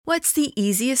What's the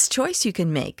easiest choice you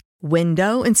can make?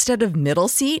 Window instead of middle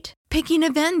seat? Picking a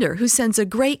vendor who sends a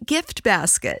great gift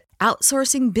basket?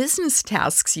 Outsourcing business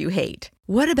tasks you hate?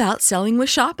 What about selling with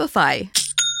Shopify?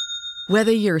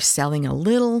 Whether you're selling a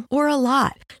little or a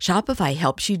lot, Shopify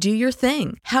helps you do your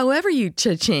thing, however you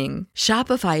cha-ching.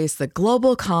 Shopify is the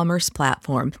global commerce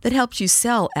platform that helps you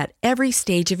sell at every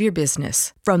stage of your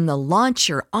business. From the launch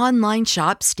your online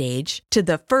shop stage to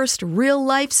the first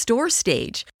real-life store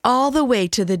stage, all the way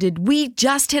to the did we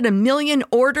just hit a million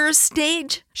orders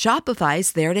stage.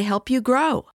 Shopify's there to help you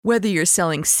grow. Whether you're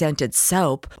selling scented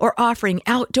soap or offering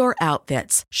outdoor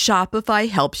outfits, Shopify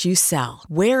helps you sell.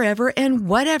 Wherever and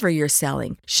whatever you're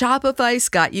selling, Shopify's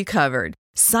got you covered.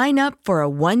 Sign up for a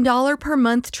 $1 per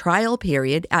month trial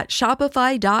period at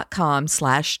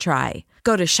shopify.com/try.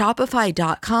 Go to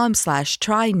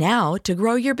shopify.com/try now to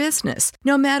grow your business,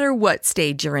 no matter what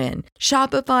stage you're in.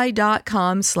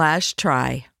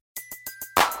 Shopify.com/try.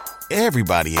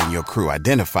 Everybody in your crew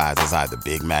identifies as either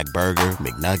Big Mac Burger,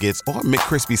 McNuggets, or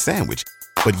McCrispy Sandwich.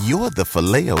 But you're the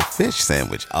Filet-O-Fish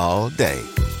Sandwich all day.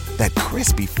 That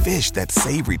crispy fish, that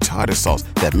savory tartar sauce,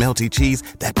 that melty cheese,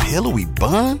 that pillowy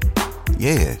bun.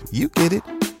 Yeah, you get it.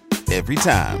 Every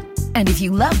time. And if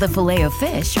you love the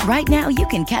Filet-O-Fish, right now you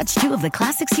can catch two of the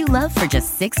classics you love for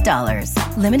just $6.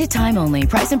 Limited time only.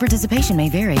 Price and participation may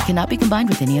vary. Cannot be combined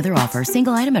with any other offer.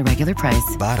 Single item at regular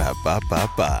price.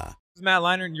 Ba-da-ba-ba-ba. This is Matt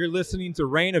Leinart, and you're listening to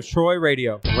Reign of Troy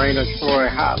Radio. Reign of Troy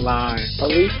Hotline.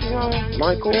 Alicia,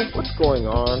 Michael, what's going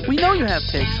on? We know you have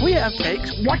takes. We have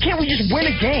takes. Why can't we just win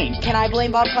a game? Can I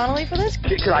blame Bob Connolly for this?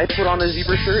 Could I put on a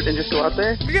zebra shirt and just go out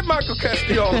there? Get Michael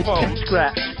Castillo on the phone.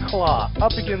 Scratch, claw,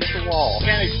 up against the wall.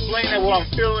 Can't explain it what I'm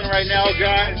feeling right now,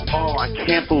 guys. Oh, I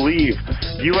can't believe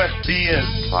USC is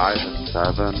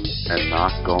 5-7 and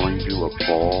not going to a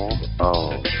bowl.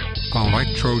 Oh. All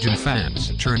right, Trojan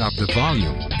fans, turn up the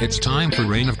volume. It's time for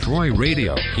Reign of Troy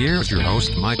Radio. Here's your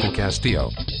host, Michael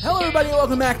Castillo. Hello, everybody.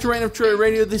 Welcome back to Reign of Troy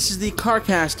Radio. This is the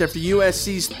CarCast after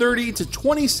USC's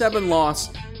 30-27 loss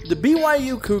to the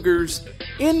BYU Cougars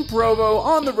in Provo,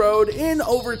 on the road, in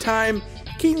overtime.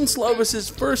 Keaton Slovis's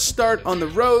first start on the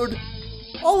road.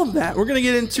 All of that. We're going to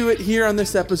get into it here on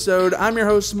this episode. I'm your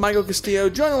host, Michael Castillo,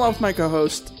 joined along with my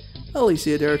co-host,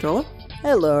 Alicia Derritola.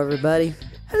 Hello, everybody.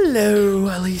 Hello,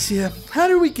 Alicia. How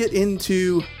do we get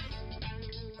into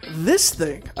this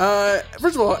thing?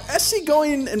 First of all, SC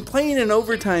going and playing an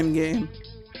overtime game.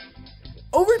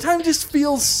 Overtime just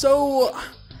feels so...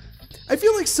 I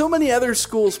feel like so many other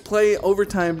schools play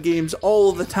overtime games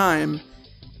all the time.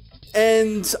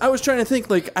 And I was trying to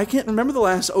think, I can't remember the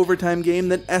last overtime game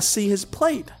that SC has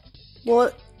played.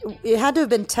 Well, it had to have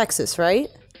been Texas, right?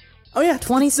 Oh, yeah.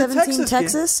 2017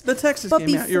 Texas? The Texas but game,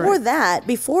 before you're right. that,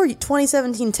 before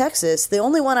 2017 Texas, the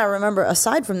only one I remember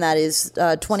aside from that is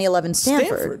 2011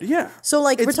 Stanford. Yeah. So,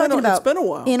 we're talking about, it's been a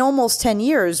while. In almost 10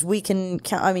 years, we can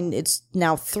count, it's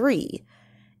now 3.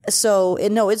 So,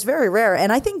 it's very rare.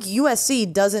 And I think USC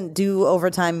doesn't do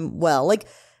overtime well.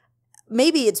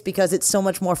 Maybe it's because it's so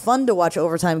much more fun to watch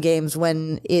overtime games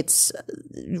when it's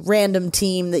random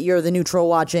team that you're the neutral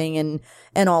watching and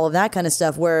all of that kind of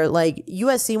stuff, where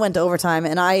USC went to overtime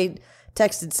and I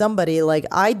texted somebody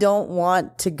I don't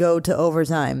want to go to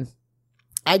overtime.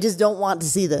 I just don't want to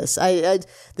see this.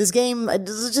 This game,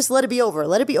 just let it be over.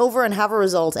 Let it be over and have a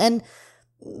result. And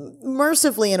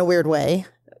mercifully, in a weird way,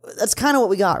 that's kind of what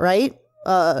we got, right?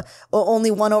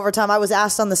 Only one overtime. I was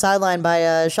asked on the sideline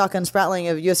by Shotgun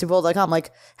Spratling of USCBowl.com,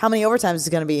 how many overtimes is it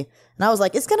going to be? And I was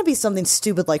like, it's going to be something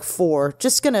stupid like 4.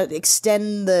 Just going to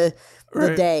extend the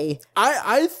day.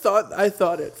 I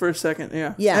thought it for a second,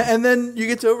 yeah. Yeah. And then you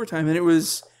get to overtime, and it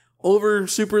was over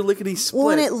super lickety split. Well,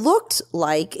 and it looked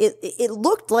like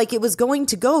it was going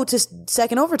to go to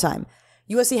second overtime.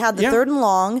 USC had the third and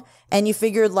long, and you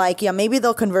figured maybe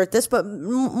they'll convert this, but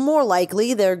more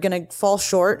likely they're going to fall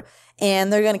short.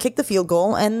 And they're going to kick the field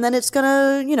goal, and then it's going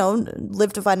to,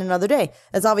 live to fight another day.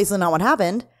 That's obviously not what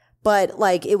happened, but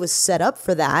it was set up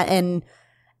for that, and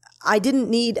I didn't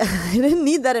need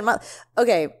that in my...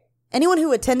 Okay, anyone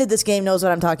who attended this game knows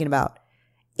what I'm talking about.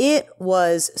 It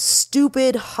was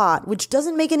stupid hot, which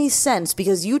doesn't make any sense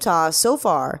because Utah, so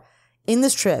far, in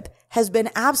this trip, has been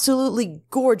absolutely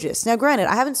gorgeous. Now, granted,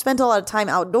 I haven't spent a lot of time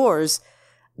outdoors.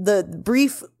 The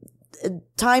brief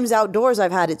times outdoors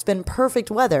I've had, it's been perfect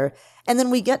weather. And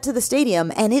then we get to the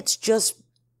stadium and it's just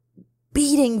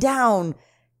beating down,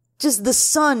 just the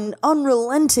sun,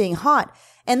 unrelenting hot.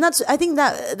 And I think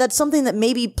that's something that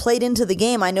maybe played into the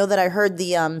game. I know that I heard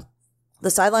the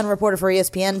sideline reporter for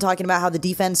ESPN talking about how the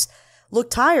defense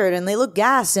looked tired and they looked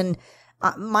gassed. And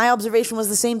my observation was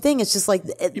the same thing. It's just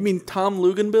You mean Tom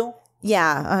Luganbill?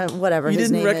 Yeah, whatever You his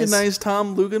name is. didn't recognize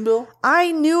Tom Luginbill?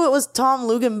 I knew it was Tom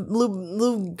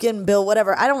Luginbill,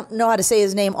 whatever. I don't know how to say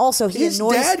his name. Also, his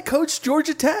dad coached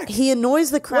Georgia Tech. He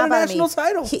annoys the crap out of me. National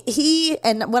title. He,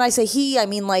 and when I say he, I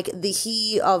mean like the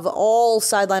he of all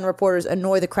sideline reporters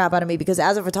annoy the crap out of me because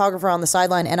as a photographer on the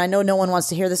sideline, and I know no one wants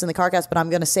to hear this in the CarCast, but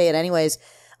I'm going to say it anyways.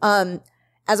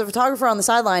 As a photographer on the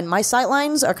sideline, my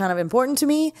sightlines are kind of important to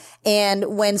me.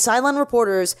 And when sideline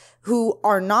reporters who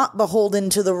are not beholden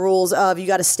to the rules of you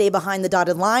got to stay behind the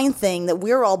dotted line thing that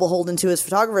we're all beholden to as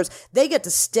photographers, they get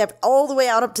to step all the way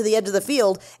out up to the edge of the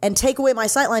field and take away my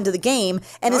sightline to the game.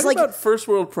 And it's like about first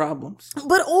world problems.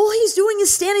 But all he's doing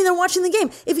is standing there watching the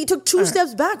game. If he took two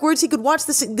steps backwards, he could watch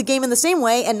the game in the same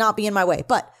way and not be in my way.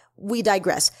 But we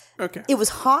digress. Okay. It was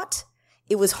hot.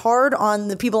 It was hard on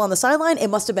the people on the sideline. It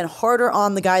must have been harder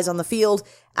on the guys on the field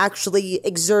actually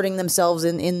exerting themselves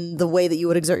in the way that you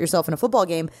would exert yourself in a football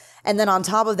game. And then on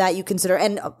top of that, you consider,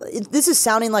 and this is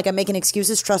sounding like I'm making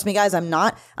excuses. Trust me, guys, I'm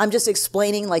not. I'm just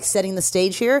explaining, like setting the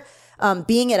stage here.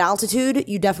 Being at altitude,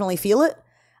 you definitely feel it.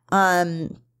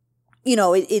 You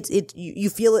know, you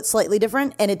feel it slightly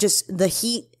different and the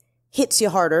heat hits you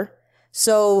harder.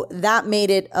 So that made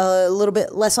it a little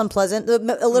bit less unpleasant, a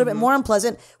little bit more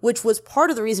unpleasant, which was part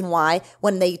of the reason why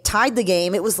when they tied the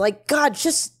game, it was like, God,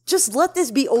 just let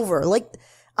this be over. Like,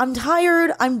 I'm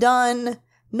tired. I'm done.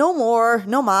 No more.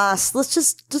 No mas. Let's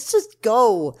just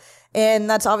go. And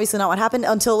that's obviously not what happened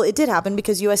until it did happen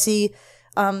because USC,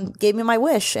 gave me my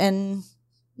wish and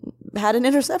had an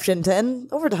interception to end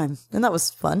overtime. And that was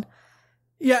fun.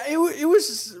 Yeah, it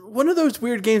was one of those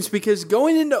weird games because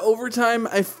going into overtime,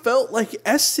 I felt like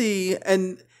SC,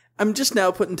 and I'm just now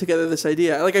putting together this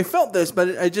idea. Like, I felt this,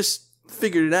 but I just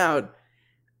figured it out.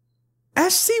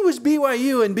 SC was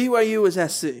BYU, and BYU was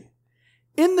SC.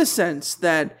 In the sense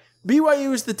that BYU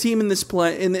was the team in this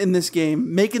play in this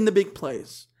game making the big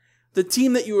plays. The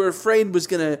team that you were afraid was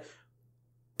going to...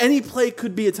 Any play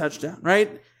could be a touchdown,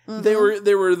 right? Mm-hmm.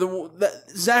 They were the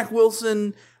Zach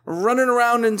Wilson... running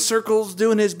around in circles,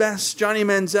 doing his best Johnny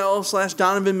Manziel /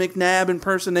 Donovan McNabb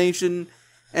impersonation,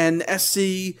 and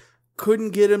SC couldn't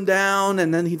get him down,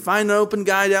 and then he'd find an open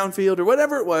guy downfield, or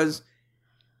whatever it was.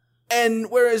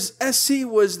 And whereas SC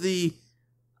was the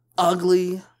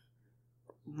ugly,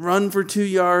 run for 2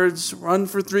 yards, run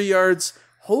for 3 yards,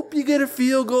 hope you get a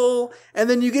field goal, and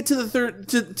then you get to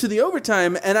the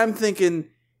overtime, and I'm thinking,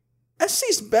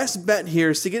 SC's best bet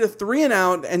here is to get a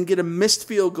 3-and-out and get a missed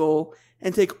field goal,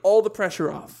 and take all the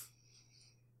pressure off.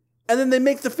 And then they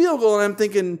make the field goal, and I'm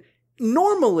thinking,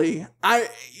 normally,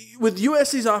 with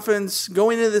USC's offense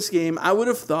going into this game, I would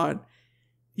have thought,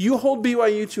 you hold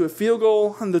BYU to a field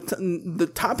goal on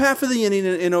the top half of the inning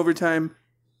in overtime,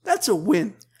 that's a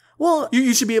win. Well,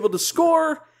 you should be able to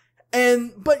score,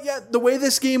 but yet the way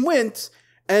this game went,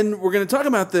 and we're going to talk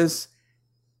about this,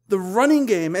 the running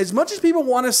game, as much as people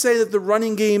want to say that the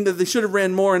running game, that they should have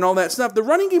ran more and all that stuff, the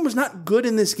running game was not good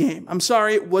in this game. I'm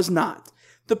sorry, it was not.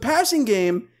 The passing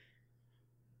game,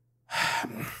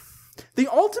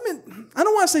 the ultimate, I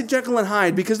don't want to say Jekyll and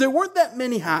Hyde because there weren't that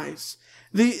many highs.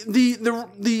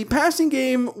 The passing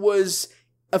game was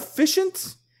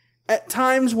efficient at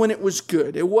times when it was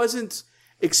good. It wasn't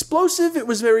explosive, it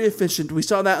was very efficient. We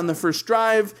saw that on the first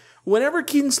drive. Whenever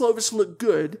Keaton Slovis looked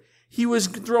good, he was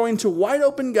throwing to wide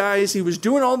open guys. He was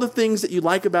doing all the things that you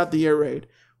like about the air raid.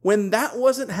 When that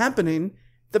wasn't happening,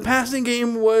 the passing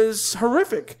game was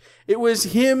horrific. It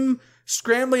was him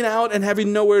scrambling out and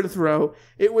having nowhere to throw.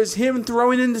 It was him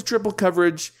throwing into triple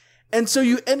coverage. And so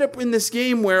you end up in this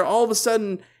game where all of a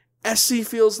sudden SC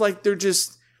feels like they're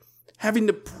just having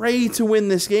to pray to win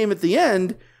this game at the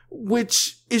end,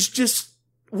 which is just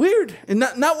weird and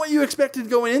not what you expected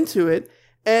going into it.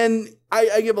 And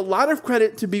I give a lot of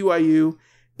credit to BYU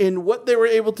in what they were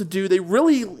able to do. They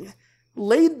really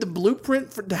laid the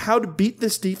blueprint for how to beat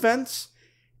this defense.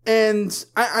 And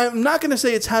I'm not going to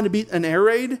say it's how to beat an air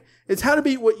raid. It's how to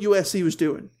beat what USC was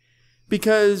doing.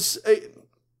 Because,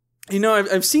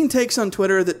 I've seen takes on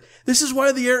Twitter that this is why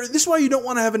you don't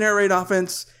want to have an air raid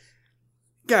offense.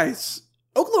 Guys,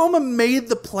 Oklahoma made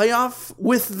the playoff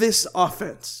with this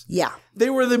offense. Yeah. They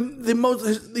were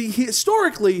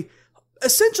historically...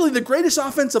 essentially the greatest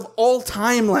offense of all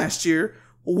time last year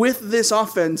with this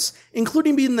offense,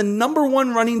 including being the number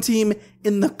one running team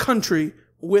in the country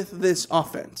with this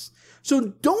offense.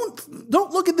 So don't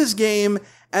look at this game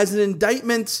as an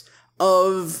indictment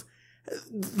of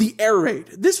the air raid.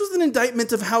 This was an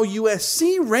indictment of how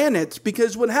USC ran it,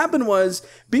 because what happened was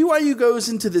BYU goes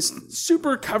into this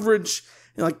super coverage,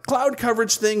 like cloud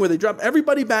coverage thing where they drop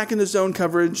everybody back into zone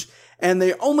coverage and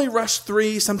they only rush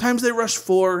 3, sometimes they rush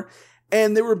 4.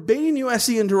 and they were baiting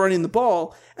USC into running the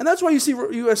ball. And that's why you see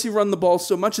USC run the ball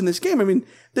so much in this game. I mean,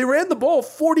 they ran the ball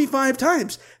 45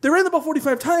 times. They ran the ball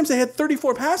 45 times. They had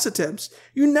 34 pass attempts.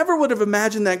 You never would have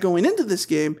imagined that going into this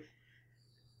game.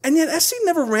 And yet SC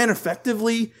never ran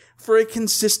effectively for a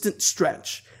consistent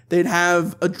stretch. They'd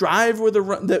have a drive where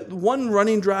that one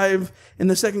running drive in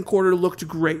the second quarter looked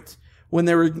great when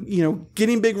they were,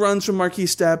 getting big runs from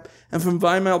Marquise Stepp and from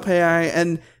Vaimal Pai,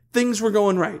 and things were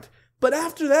going right. But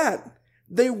after that,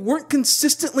 they weren't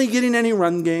consistently getting any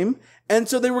run game, and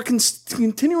so they were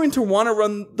continuing to want to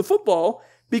run the football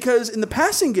because in the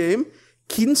passing game,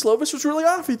 Kedon Slovis was really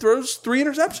off. He throws 3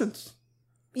 interceptions.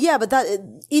 Yeah, but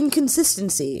that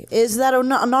inconsistency, is that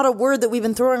not a word that we've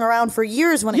been throwing around for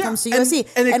years when it comes to USC?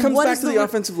 And it comes back to the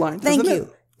offensive line.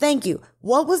 Thank you.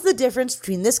 What was the difference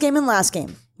between this game and last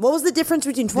game? What was the difference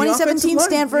between 2017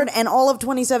 Stanford and all of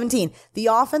 2017? The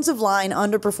offensive line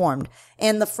underperformed.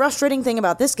 And the frustrating thing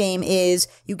about this game is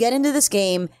you get into this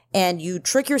game and you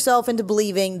trick yourself into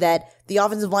believing that the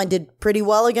offensive line did pretty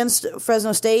well against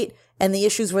Fresno State, and the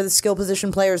issues were the skill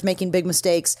position players making big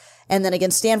mistakes. And then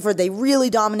against Stanford, they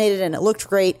really dominated and it looked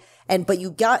great. But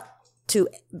you got to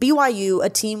BYU, a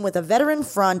team with a veteran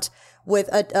front, with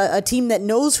a team that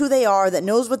knows who they are, that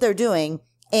knows what they're doing.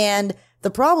 And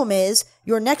the problem is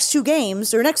your next 3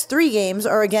 games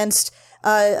are against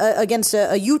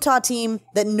a Utah team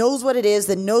that knows what it is,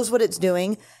 that knows what it's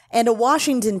doing, and a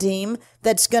Washington team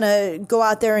that's going to go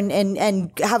out there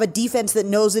and have a defense that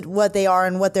knows what they are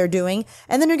and what they're doing.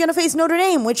 And then you're going to face Notre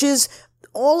Dame, which is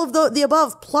all of the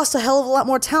above, plus a hell of a lot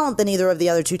more talent than either of the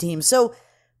other 2 teams. So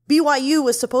BYU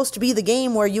was supposed to be the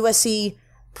game where USC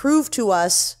proved to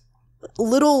us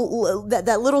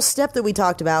that little step that we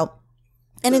talked about.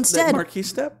 And instead, that Marquise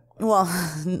Step? Well,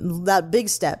 that big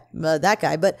step, that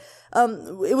guy. But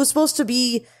it was supposed to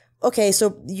be, okay,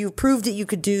 so you proved that you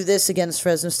could do this against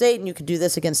Fresno State and you could do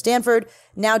this against Stanford.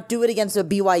 Now do it against a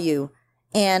BYU.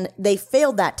 And they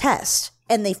failed that test.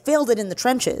 And they failed it in the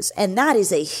trenches. And that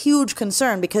is a huge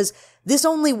concern because this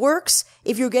only works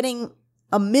if you're getting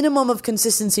a minimum of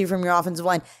consistency from your offensive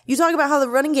line. You talk about how the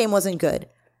running game wasn't good.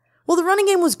 Well, the running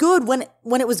game was good when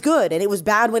it was good, and it was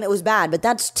bad when it was bad. But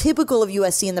that's typical of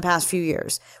USC in the past few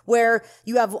years, where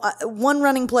you have one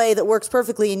running play that works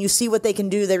perfectly, and you see what they can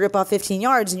do. They rip off 15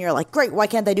 yards, and you're like, great, why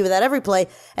can't they do that every play?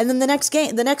 And then the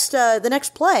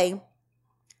next play,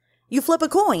 you flip a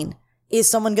coin. Is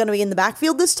someone going to be in the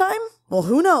backfield this time? Well,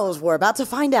 who knows? We're about to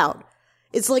find out.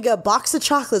 It's like a box of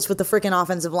chocolates with the freaking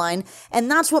offensive line, and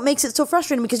that's what makes it so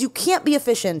frustrating because you can't be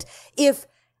efficient if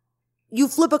you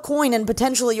flip a coin and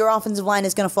potentially your offensive line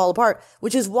is going to fall apart,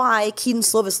 which is why Kedon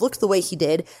Slovis looked the way he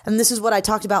did. And this is what I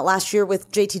talked about last year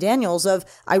with JT Daniels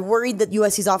I worried that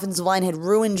USC's offensive line had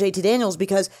ruined JT Daniels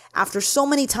because after so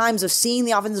many times of seeing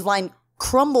the offensive line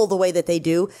crumble the way that they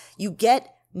do, you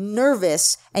get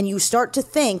nervous and you start to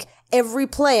think every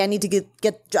play, I need to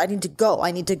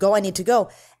go.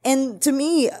 And to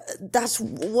me, that's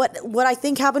what I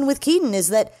think happened with Kedon is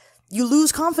that you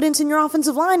lose confidence in your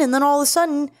offensive line and then all of a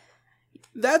sudden,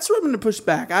 that's what I'm going to push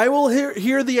back. I will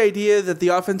hear the idea that the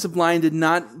offensive line did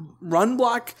not run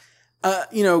block,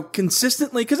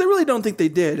 consistently, because I really don't think they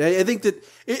did. I think that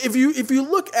if you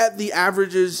look at the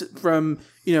averages from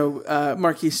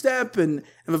Marquise Stepp and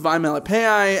Vaimal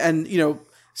Pai, and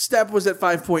Stepp was at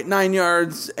 5.9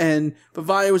 yards and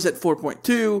Vavai was at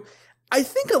 4.2. I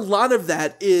think a lot of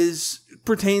that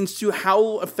pertains to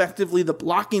how effectively the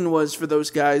blocking was for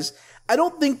those guys. I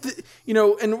don't think that,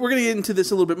 and we're going to get into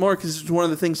this a little bit more because it's one of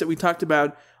the things that we talked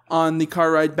about on the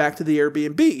car ride back to the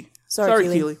Airbnb. Sorry,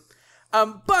 Keely.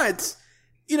 But,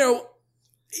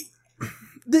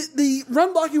 the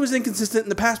run blocking was inconsistent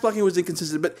and the pass blocking was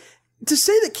inconsistent. But to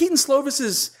say that Kedon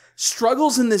Slovis's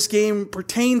struggles in this game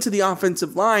pertain to the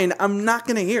offensive line, I'm not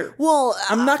going to hear. Well,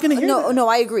 I'm not going to hear. No,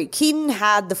 I agree. Kedon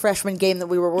had the freshman game that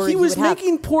we were worried he was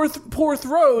making poor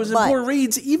throws and poor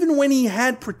reads even when he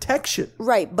had protection.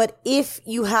 Right, but if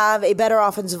you have a better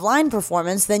offensive line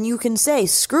performance, then you can say,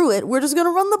 screw it, we're just going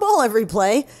to run the ball every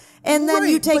play, and then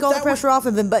you take all the pressure off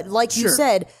of him. But like you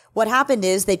said, what happened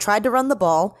is they tried to run the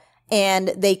ball, and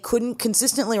they couldn't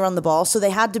consistently run the ball, so they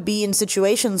had to be in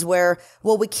situations where,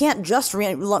 well, we can't just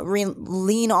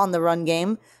lean on the run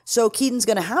game, so Kedon's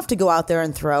going to have to go out there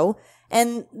and throw,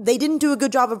 and they didn't do a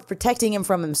good job of protecting him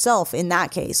from himself in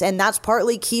that case, and that's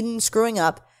partly Kedon screwing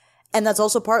up, and that's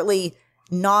also partly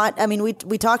not,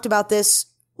 we talked about this,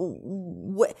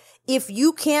 if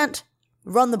you can't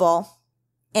run the ball,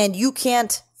 and you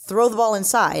can't throw the ball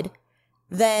inside,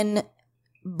 then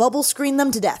bubble screen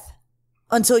them to death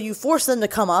until you force them to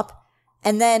come up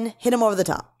and then hit them over the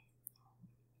top.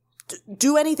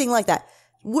 Do anything like that.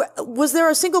 Was there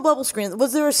a single bubble screen?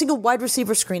 Was there a single wide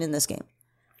receiver screen in this game?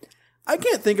 I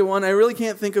can't think of one. I really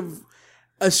can't think of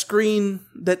a screen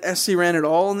that SC ran at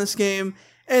all in this game.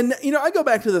 And, I go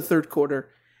back to the third quarter.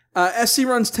 SC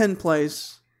runs 10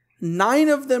 plays. 9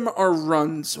 of them are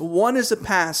runs. 1 is a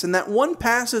pass, and that one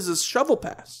pass is a shovel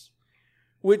pass,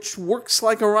 which works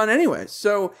like a run anyway.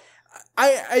 So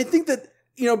I think that,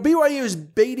 BYU is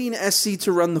baiting SC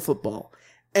to run the football.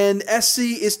 And SC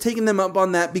is taking them up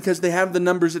on that because they have the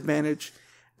numbers advantage.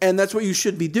 And that's what you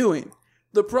should be doing.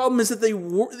 The problem is that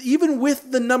even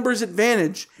with the numbers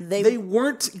advantage, they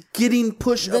weren't getting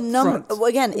pushed up front.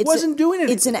 Again, it wasn't doing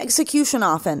anything. It's an execution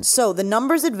offense. So the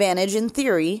numbers advantage, in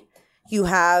theory, you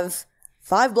have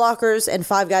 5 blockers and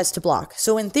 5 guys to block.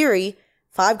 So in theory,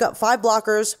 5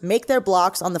 blockers make their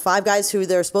blocks on the 5 guys who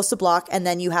they're supposed to block, and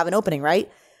then you have an opening,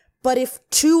 right? But if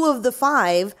 2 of the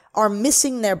 5 are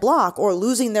missing their block or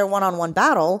losing their one-on-one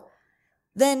battle,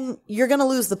 then you're going to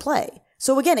lose the play.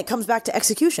 So again, it comes back to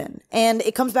execution, and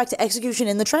it comes back to execution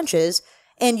in the trenches,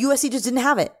 and USC just didn't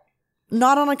have it.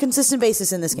 Not on a consistent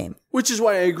basis in this game. Which is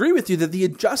why I agree with you that the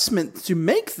adjustment to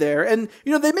make there, and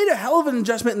they made a hell of an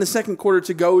adjustment in the second quarter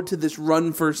to go to this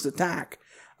run-first attack,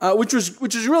 which was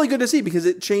really good to see because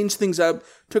it changed things up,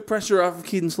 took pressure off of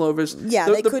Kedon Slovis. Yeah,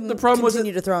 they couldn't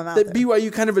continue to throw him out there.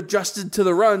 BYU kind of adjusted to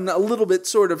the run a little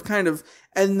bit, and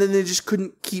then they just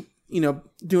couldn't keep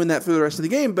doing that for the rest of the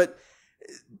game, but.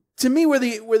 To me, where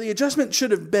the adjustment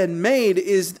should have been made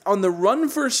is on the run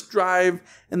first drive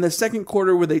in the second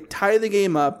quarter where they tie the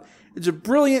game up. It's a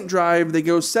brilliant drive. They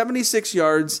go 76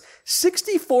 yards.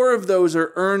 64 of those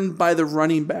are earned by the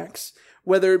running backs,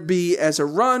 whether it be as a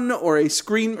run or a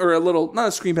screen or not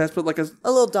a screen pass, but like a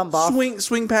little dump off,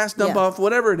 swing pass, dump off,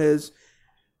 whatever it is.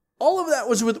 All of that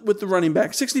was with the running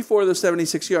back. 64 of those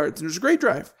 76 yards, and it was a great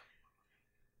drive.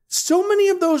 So many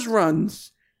of those runs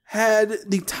had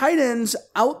the tight ends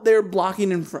out there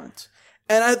blocking in front.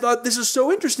 And I thought this is so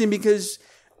interesting because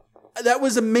that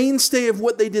was a mainstay of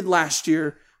what they did last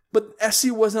year, but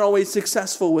SC wasn't always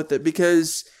successful with it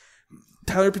because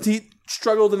Tyler Petit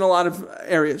struggled in a lot of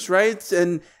areas, right?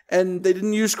 And they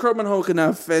didn't use Croman Hoke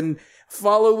enough, and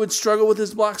Follow would struggle with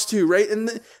his blocks too, right?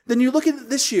 And then you look at it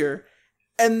this year,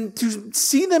 and to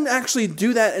see them actually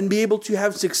do that and be able to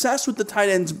have success with the tight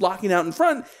ends blocking out in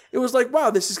front, it was like,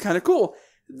 wow, this is kind of cool.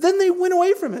 Then they went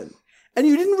away from it. And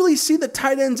you didn't really see the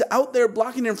tight ends out there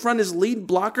blocking in front as lead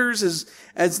blockers,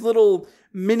 as little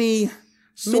mini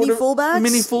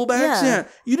fullbacks. Yeah.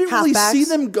 You didn't really see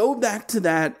them go back to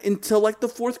that until like the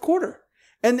fourth quarter.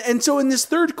 And so in this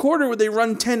third quarter where they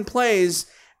run 10 plays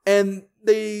and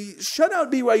they shut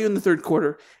out BYU in the third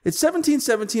quarter, it's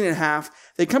 17-17 at half.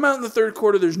 They come out in the third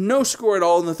quarter. There's no score at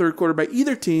all in the third quarter by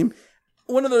either team.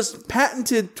 One of those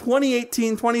patented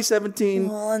 2018, 2017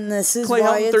 well, and this is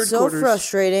why it's so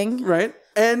frustrating. Right.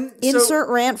 And insert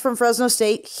rant from Fresno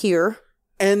State here.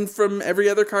 And from every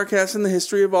other CarCast in the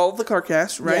history of all of the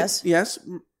CarCasts, right? Yes.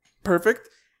 Perfect.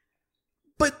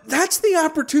 But that's the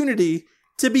opportunity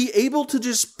to be able to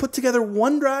just put together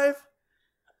one drive.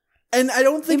 And I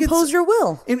don't think impose your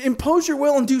will. Impose your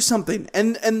will and do something.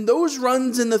 And those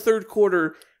runs in the third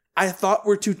quarter, I thought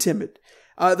were too timid.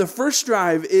 The first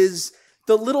drive is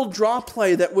the little draw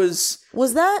play that was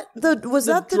that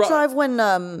the drive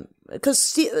when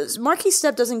because Marquis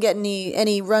Stepp doesn't get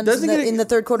any runs in the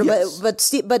third quarter, yes. but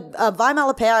Vi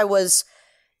Malepeai was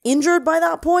injured by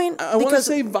that point. I want to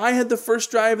say Vi had the first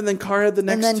drive and then Carr had the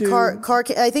next two. And then Carr,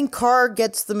 I think Carr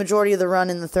gets the majority of the run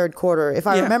in the third quarter, if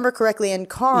I remember correctly. And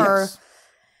Carr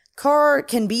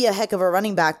can be a heck of a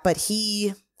running back, but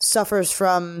he suffers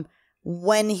from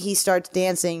when he starts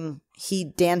dancing. He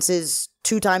dances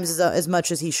 2 times as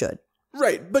much as he should.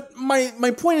 Right, but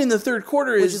my point in the third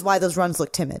quarter is... Which is why those runs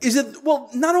look timid. Is it, well,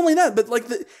 not only that, but like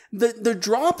the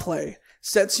draw play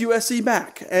sets USC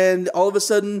back, and all of a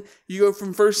sudden you go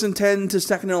from 1st and 10 to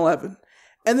 2nd and 11.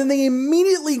 And then they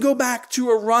immediately go back to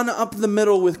a run up the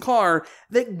middle with Carr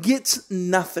that gets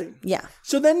nothing. Yeah.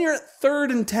 So then you're at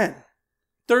 3rd and 10,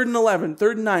 3rd and 11,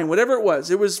 3rd and 9, whatever it was.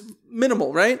 It was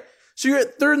minimal, right? So you're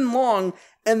at 3rd and long,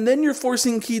 and then you're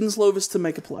forcing Kedon Slovis to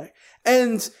make a play.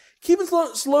 And Kedon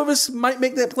Slovis might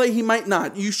make that play, he might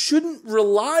not. You shouldn't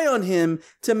rely on him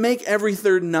to make every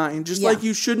 3rd and 9, just like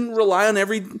you shouldn't rely on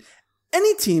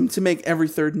any team to make every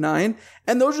 3rd and 9.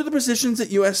 And those are the positions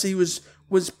that USC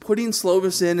was putting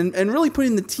Slovis in and really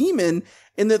putting the team in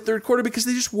the third quarter because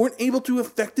they just weren't able to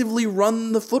effectively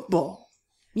run the football.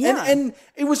 Yeah. And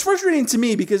it was frustrating to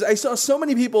me because I saw so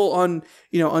many people on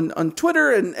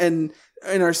Twitter and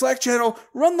in our Slack channel,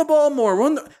 run the ball more.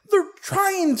 They're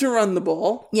trying to run the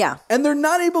ball. Yeah. And they're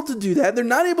not able to do that. They're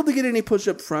not able to get any push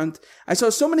up front. I saw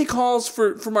so many calls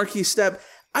for Marquis Stepp.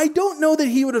 I don't know that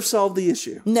he would have solved the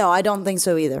issue. No, I don't think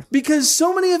so either. Because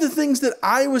so many of the things that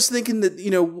I was thinking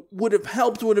that, would have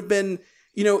helped would have been,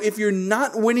 if you're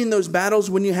not winning those battles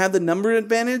when you have the number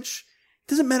advantage,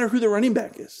 it doesn't matter who the running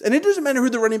back is. And it doesn't matter who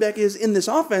the running back is in this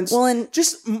offense. Well, and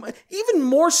just even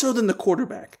more so than the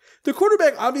quarterback. The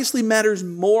quarterback obviously matters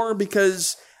more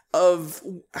because of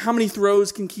how many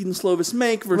throws can Keaton Slovis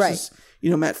make versus,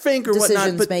 Matt Fink or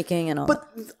decisions whatnot. making and all. But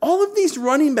all of these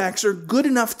running backs are good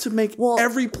enough to make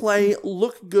every play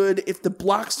look good if the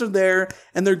blocks are there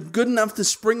and they're good enough to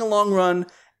spring a long run.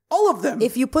 All of them.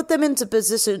 If you put them into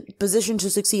position to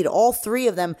succeed, all three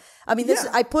of them. I mean,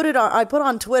 I put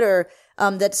on Twitter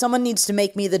that someone needs to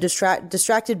make me the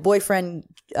distracted boyfriend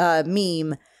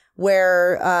meme,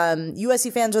 where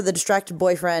USC fans are the distracted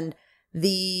boyfriend.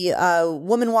 The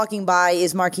woman walking by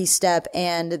is Marquise Stepp,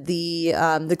 and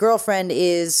the girlfriend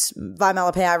is Vi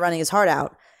Malepeai running his heart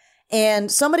out. And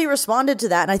somebody responded to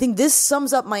that, and I think this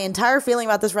sums up my entire feeling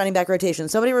about this running back rotation.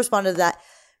 Somebody responded to that,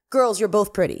 "Girls, you're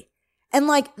both pretty." And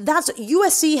that's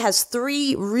USC has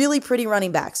 3 really pretty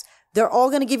running backs. They're all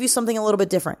going to give you something a little bit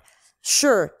different.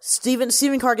 Sure,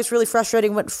 Stephen Carr gets really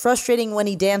frustrating when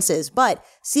he dances, but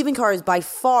Stephen Carr is by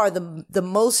far the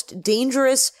most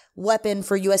dangerous weapon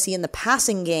for USC in the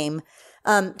passing game.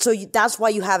 So that's why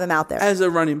you have him out there. As a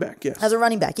running back, yes. As a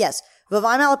running back, yes.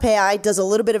 Vavae Malepeai does a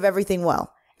little bit of everything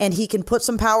well. And he can put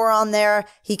some power on there.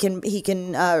 He can.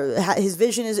 His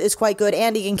vision is quite good,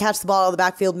 and he can catch the ball out of the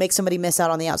backfield, make somebody miss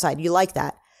out on the outside. You like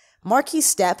that.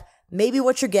 Marquise Stepp, maybe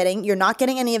what you're getting. You're not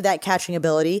getting any of that catching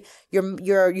ability.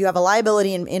 You have a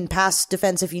liability in pass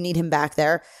defense if you need him back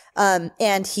there.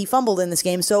 And he fumbled in this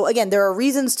game. So again, there are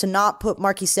reasons to not put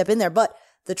Marquise Stepp in there, but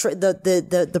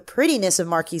the prettiness of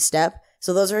Marquise Stepp.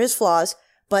 So those are his flaws.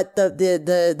 But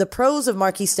the pros of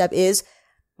Marquise Stepp is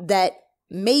that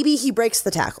maybe he breaks the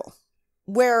tackle.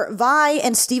 Where Vi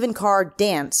and Stephen Carr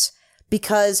dance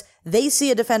because they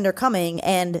see a defender coming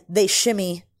and they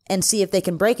shimmy and see if they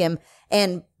can break him.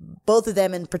 And both of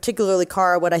them, and particularly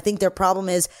Carr, what I think their problem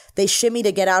is, they shimmy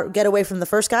to get away from the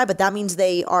first guy, but that means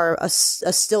they are a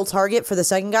still target for the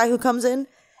second guy who comes in,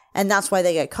 and that's why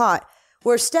they get caught.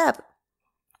 Where Stepp,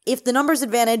 if the numbers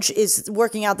advantage is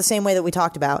working out the same way that we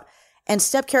talked about, and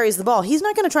Stepp carries the ball, he's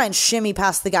not going to try and shimmy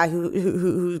past the guy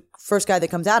who first guy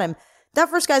that comes at him. That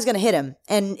first guy's going to hit him,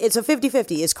 and it's a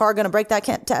 50-50. Is Carr going to break that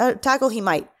tackle? He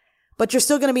might. But you're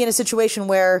still going to be in a situation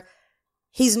where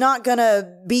he's not going to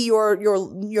be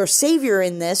your savior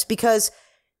in this because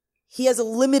he has a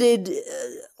limited,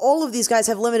 all of these guys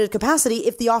have limited capacity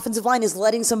if the offensive line is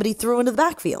letting somebody through into the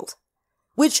backfield,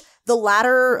 which the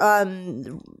latter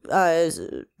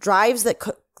drives that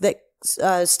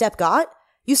Stepp got,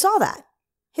 you saw that.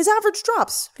 His average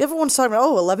drops. Everyone's talking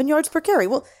about, 11 yards per carry.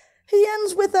 Well, he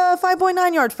ends with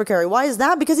 5.9 yards per carry. Why is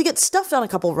that? Because he gets stuffed on a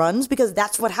couple runs, because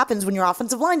that's what happens when your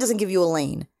offensive line doesn't give you a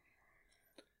lane.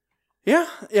 Yeah.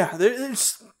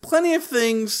 There's plenty of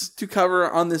things to cover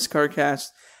on this CardCast.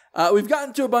 We've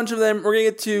gotten to a bunch of them. We're going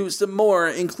to get to some more,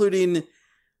 including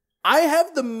I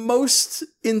have the most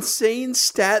insane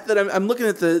stat that I'm looking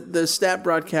at the stat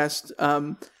broadcast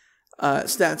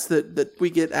stats that we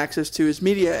get access to as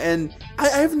media, and I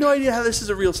have no idea how this is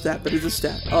a real stat, but it's a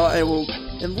stat. I will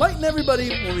enlighten everybody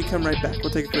when we come right back.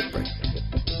 We'll take a quick break.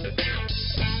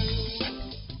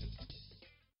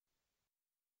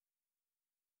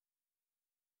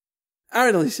 All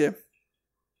right, Alicia.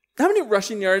 How many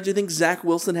rushing yards do you think Zach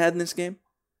Wilson had in this game?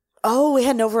 Oh, we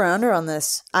had an over and under on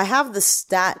this. I have the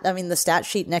stat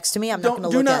sheet next to me. I'm not going to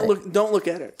look at it. Don't look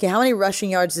at it. Okay, how many rushing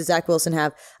yards did Zach Wilson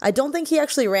have? I don't think he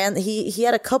actually ran. He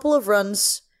had a couple of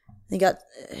runs. He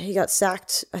got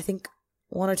sacked, I think,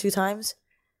 1 or 2 times.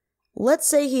 Let's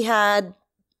say he had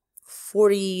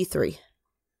 43.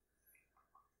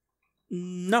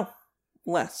 No,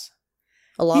 less.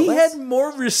 A lot less? He had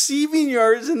more receiving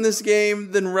yards in this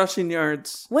game than rushing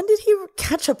yards. When did he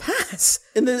catch a pass?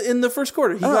 In the first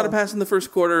quarter. He got a pass in the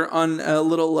first quarter on a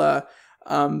little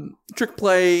trick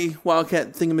play,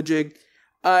 Wildcat thingamajig.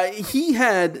 He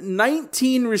had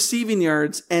 19 receiving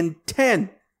yards and 10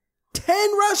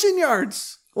 rushing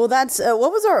yards. Well, that's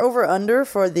what was our over-under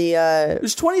for the... It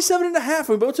was 27.5.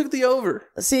 We both took the over.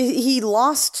 See, he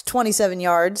lost 27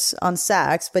 yards on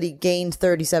sacks, but he gained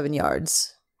 37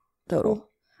 yards total.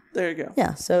 There you go.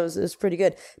 Yeah, so it was pretty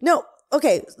good. No,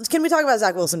 okay, can we talk about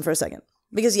Zach Wilson for a second?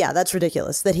 Because, yeah, that's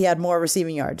ridiculous that he had more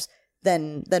receiving yards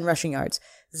than rushing yards.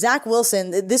 Zach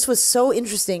Wilson, this was so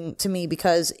interesting to me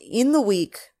because in the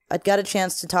week, I got a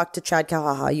chance to talk to Chad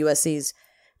Kahaha, USC's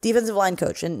defensive line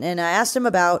coach, and I asked him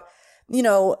about,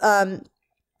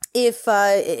 if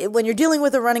when you're dealing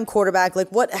with a running quarterback,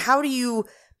 how do you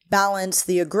balance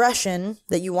the aggression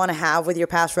that you want to have with your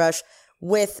pass rush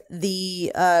with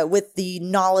the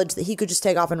knowledge that he could just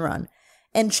take off and run.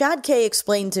 And Chad K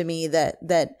explained to me that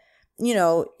you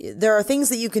know, there are things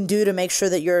that you can do to make sure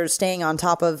that you're staying on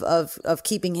top of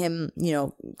keeping him, you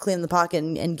know, clean the pocket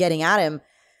and getting at him.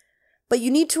 But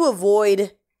you need to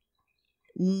avoid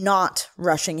not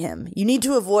rushing him. You need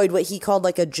to avoid what he called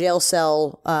like a jail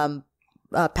cell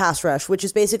pass rush, which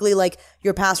is basically like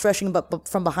you're pass rushing but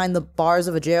from behind the bars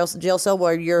of a jail cell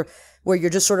where you're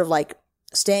just sort of like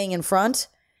staying in front.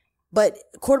 But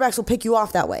quarterbacks will pick you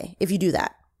off that way if you do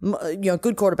that. You know,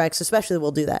 good quarterbacks especially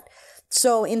will do that.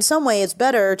 So in some way, it's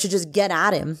better to just get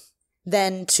at him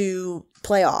than to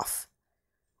play off.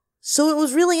 So it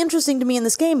was really interesting to me in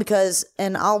this game because,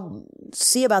 and I'll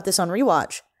see about this on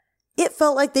rewatch, it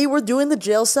felt like they were doing the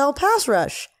jail cell pass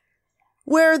rush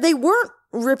where they weren't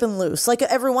ripping loose. Like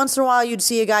every once in a while, you'd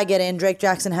see a guy get in. Drake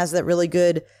Jackson has that really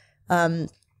good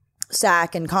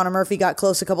sack, and Connor Murphy got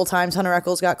close a couple times. Hunter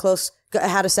Echols got close,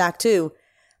 had a sack too.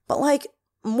 But like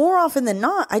more often than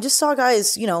not, I just saw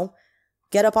guys, you know,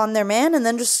 get up on their man and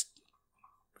then just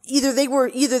either they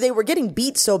were getting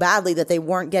beat so badly that they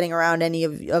weren't getting around any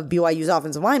of BYU's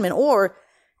offensive linemen, or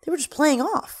they were just playing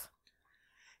off.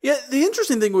 Yeah, the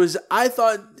interesting thing was I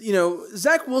thought, you know,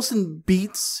 Zach Wilson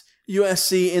beats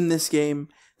USC in this game.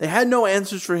 They had no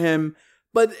answers for him,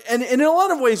 but and in a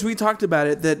lot of ways we talked about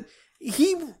it that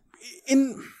he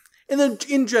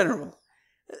in general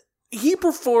he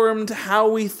performed how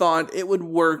we thought it would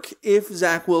work if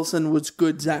Zach Wilson was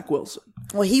good Zach Wilson.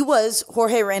 Well, he was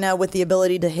Jorge Reyna with the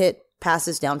ability to hit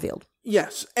passes downfield.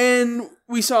 Yes, and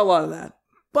we saw a lot of that.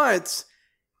 But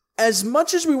as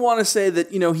much as we want to say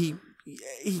that, you know, he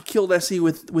killed SC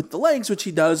with the legs, which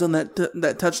he does on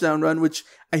that touchdown run, which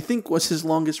I think was his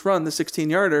longest run, the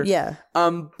 16-yarder. Yeah.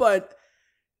 But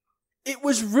it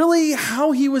was really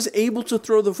how he was able to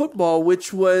throw the football,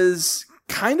 which was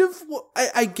kind of,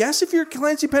 I guess if you're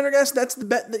Clancy Pendergast, that's the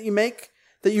bet that you make,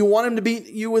 that you want him to beat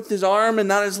you with his arm and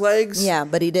not his legs. Yeah,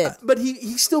 but he did. But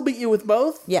he still beat you with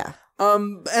both. Yeah.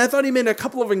 And I thought he made a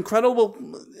couple of incredible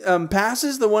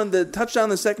passes. The touchdown in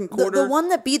the second quarter. The one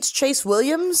that beats Chase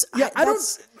Williams? Yeah,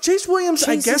 Chase Williams,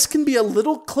 I guess, can be a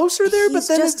little closer there, but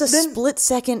then just a split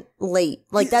second late.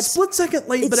 Like that's split second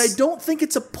late, but I don't think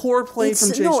it's a poor play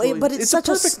from Chase Williams. But it's such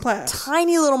a perfect pass.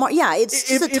 Tiny little margin. Yeah, it's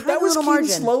just a tiny little margin.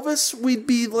 If that was Keaton Slovis, we'd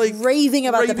be like raving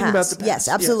about the pass. Yes,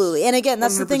 absolutely. Yes. And again,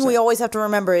 that's 100%. The thing we always have to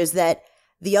remember is that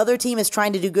the other team is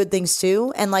trying to do good things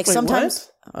too, and like sometimes. What?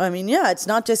 I mean, yeah, it's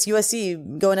not just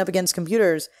USC going up against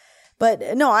computers,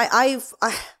 but no, I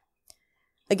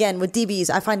again with DBs,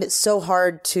 I find it so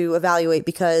hard to evaluate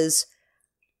because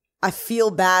I feel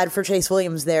bad for Chase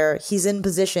Williams there. He's in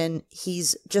position.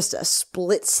 He's just a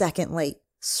split second late.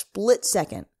 Split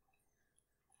second.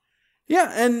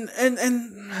 Yeah, and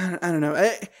I don't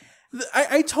know.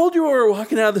 I told you we were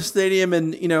walking out of the stadium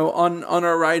and, you know, on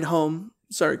our ride home.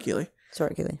 Sorry, Keely.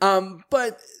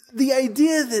 But the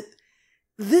idea that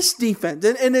this defense,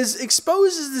 and as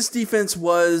exposed as this defense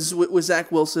was with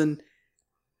Zach Wilson,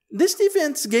 this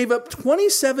defense gave up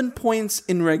 27 points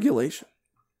in regulation.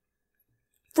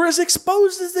 For as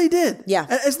exposed as they did,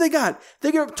 as they got.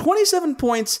 They gave up 27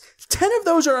 points. 10 of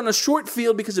those are on a short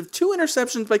field because of 2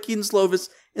 interceptions by Keaton Slovis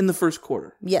in the first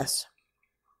quarter. Yes.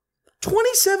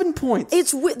 27 points.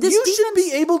 You should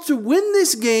be able to win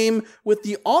this game with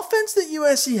the offense that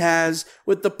USC has,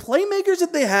 with the playmakers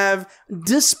that they have,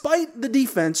 despite the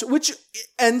defense, which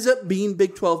ends up being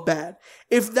Big 12 bad.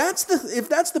 If that's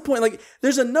the point, like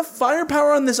there's enough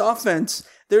firepower on this offense,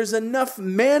 there's enough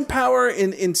manpower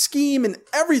in scheme and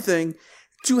everything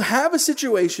to have a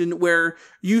situation where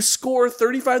you score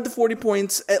 35 to 40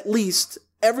 points at least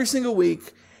every single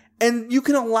week. And you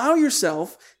can allow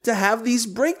yourself to have these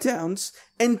breakdowns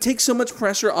and take so much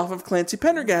pressure off of Clancy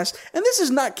Pendergast. And this is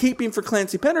not caping for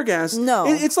Clancy Pendergast. No.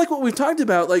 It's like what we've talked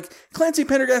about. Like, Clancy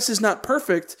Pendergast is not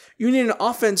perfect. You need an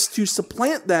offense to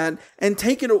supplant that and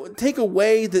take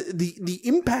away the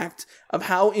impact of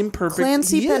how imperfect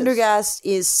Clancy he is. Pendergast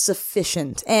is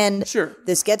sufficient. And sure.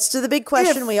 This gets to the big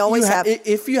question we always have.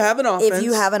 If you have an offense. If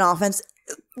you have an offense.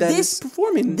 This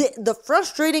performing. The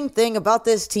frustrating thing about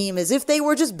this team is if they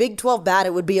were just Big 12 bad,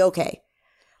 it would be okay.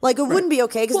 Like, it wouldn't be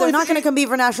okay because they're not going to compete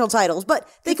for national titles, but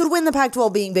they could win the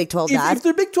Pac-12 being Big 12 bad. If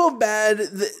they're Big 12 bad,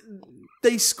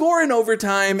 they score in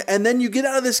overtime, and then you get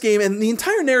out of this game, and the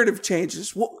entire narrative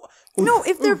changes. No,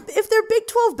 if they're Big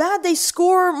 12 bad, they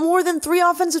score more than 3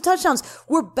 offensive touchdowns.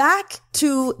 We're back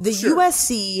to the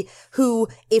USC who,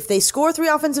 if they score 3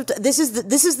 offensive, this is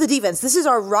the defense. This is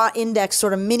our ROT index,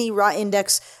 sort of mini ROT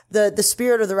index, the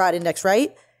spirit of the ROT index,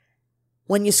 right?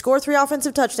 When you score 3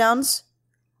 offensive touchdowns,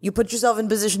 you put yourself in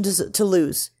position to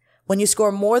lose. When you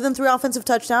score more than 3 offensive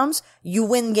touchdowns, you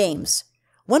win games.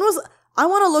 I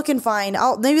want to look and find,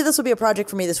 maybe this will be a project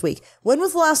for me this week. When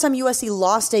was the last time USC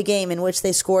lost a game in which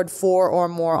they scored 4 or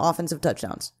more offensive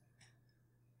touchdowns?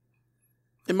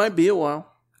 It might be a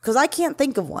while. Because I can't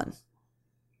think of one.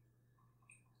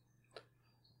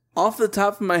 Off the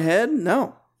top of my head,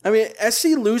 no. I mean, SC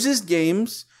loses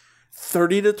games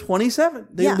 30-27.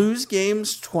 They lose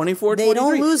games 24-23. They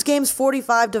don't lose games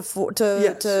 45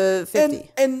 to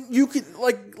 50. And you could,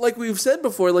 like we've said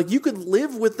before, like you could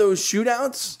live with those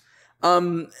shootouts.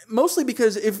 Mostly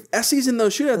because if SC's in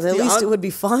those shootouts, at least it would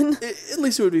be fun. At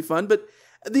least it would be fun, but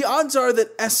the odds are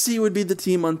that SC would be the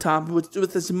team on top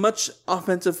with as much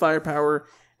offensive firepower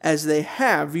as they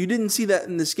have. You didn't see that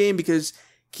in this game because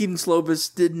Kedon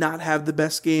Slovis did not have the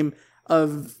best game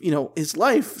of his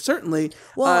life, certainly.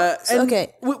 Well,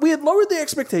 okay, we had lowered the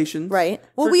expectations, right?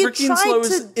 Well, we had tried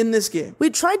in this game. We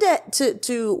tried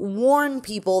to warn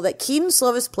people that Kedon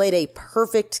Slovis played a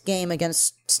perfect game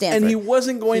against Stanford, and he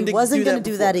wasn't going to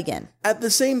do that again. At the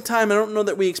same time, I don't know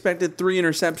that we expected 3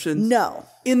 interceptions. No,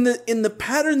 in the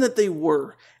pattern that they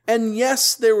were, and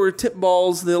yes, there were tip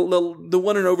balls, the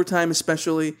one in overtime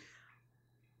especially,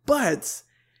 but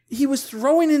he was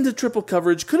throwing into triple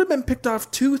coverage, could have been picked off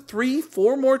 2, 3,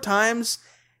 4 more times.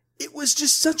 It was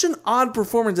just such an odd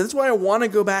performance. That's why I want to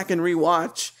go back and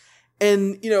rewatch.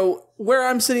 And, where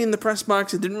I'm sitting in the press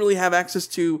box, I didn't really have access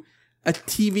to a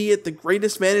TV at the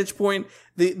greatest vantage point.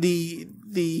 The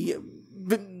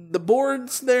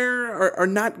boards there are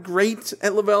not great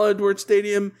at LaVell Edwards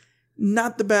Stadium.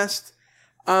 Not the best.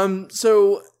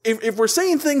 So if we're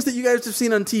saying things that you guys have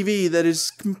seen on TV that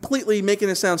is completely making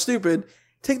us sound stupid,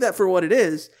 take that for what it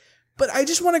is. But I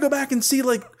just want to go back and see,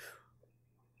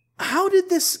 how did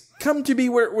this come to be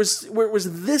where it was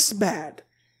this bad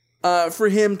for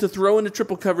him to throw into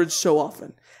triple coverage so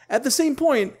often? At the same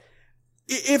point,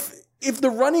 if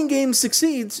the running game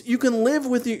succeeds, you can live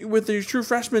with your true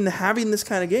freshman having this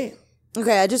kind of game.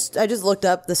 Okay, I just looked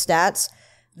up the stats.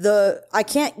 I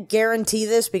can't guarantee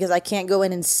this because I can't go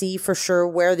in and see for sure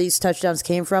where these touchdowns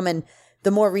came from, and the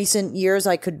more recent years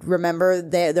I could remember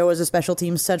there was a special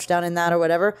teams touchdown in that or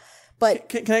whatever. But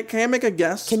can I make a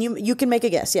guess? You can make a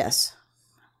guess, yes.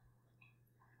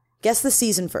 Guess the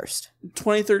season first.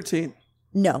 2013.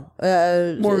 No.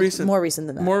 More recent. More recent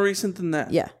than that. More recent than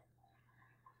that. Yeah.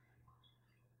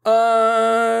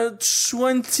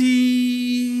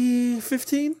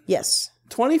 2015? Yes.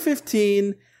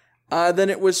 2015. Then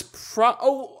it was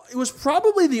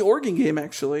probably the Oregon game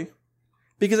actually.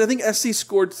 Because I think SC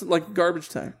scored garbage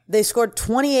time. They scored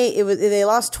 28. They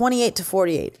lost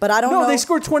 28-48. But I don't know. No, they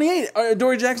scored 28.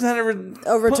 Dory Jackson had a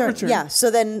return. Yeah. So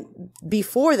then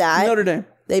before that, Notre Dame.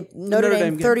 Notre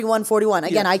Dame 31-41.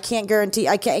 Again, I can't guarantee.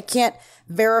 I can't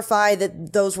verify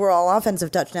that those were all offensive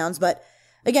touchdowns. But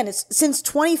again, it's since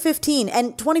 2015,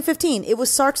 and 2015 it was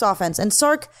Sark's offense, and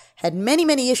Sark had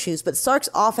many issues, but Sark's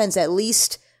offense at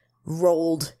least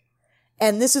rolled.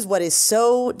 And this is what is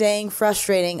so dang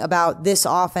frustrating about this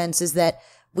offense is that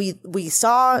we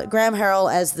saw Graham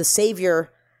Harrell as the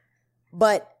savior,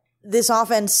 but this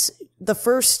offense, the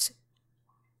first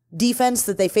defense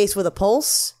that they faced with a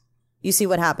pulse, you see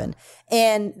what happened.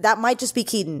 And that might just be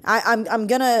Kedon.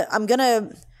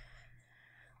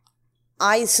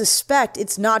 I suspect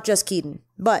it's not just Kedon,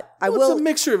 but It's a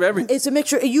mixture of everything. It's a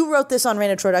mixture. You wrote this on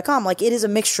RainofTroy.com. It is a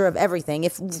mixture of everything.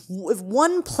 If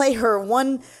one player,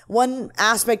 one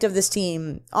aspect of this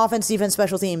team, offense, defense,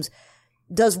 special teams,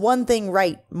 does one thing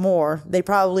right more, they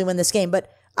probably win this game. But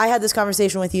I had this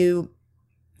conversation with you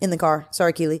in the car.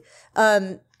 Sorry, Keely.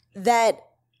 That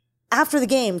after the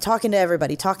game, talking to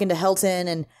everybody, talking to Helton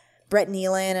and Brett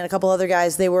Nealon and a couple other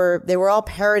guys, they were all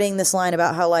parroting this line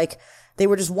about how they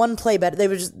were just one play better. They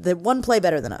were just one play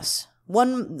better than us.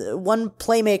 One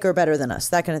playmaker better than us.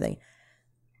 That kind of thing.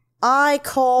 I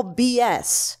call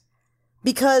BS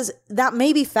because that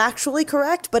may be factually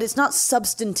correct, but it's not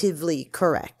substantively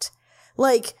correct.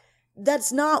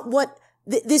 That's not what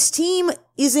this team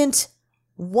isn't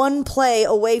one play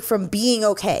away from being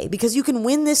okay, because you can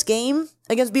win this game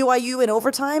against BYU in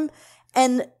overtime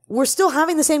and we're still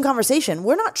having the same conversation.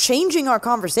 We're not changing our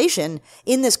conversation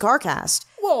in this CarCast.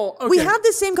 Well, okay. We had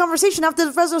this same conversation after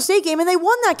the Fresno State game, and they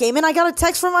won that game. And I got a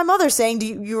text from my mother saying, "Do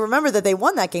you remember that they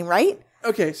won that game, right?"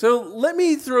 Okay, so let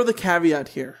me throw the caveat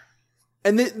here,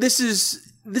 and this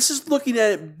is looking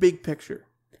at it big picture,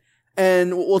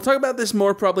 and we'll talk about this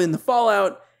more probably in the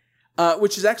Fallout,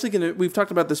 which is actually we've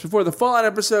talked about this before. The Fallout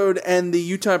episode and the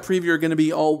Utah preview are going to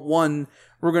be all one.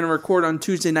 We're going to record on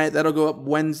Tuesday night. That'll go up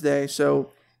Wednesday. So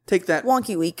take that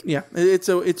wonky week. Yeah, it's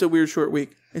a weird short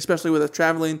week, especially with us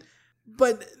traveling.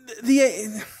 But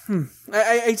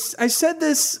I said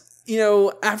this,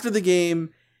 after the game,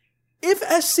 if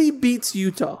SC beats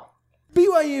Utah,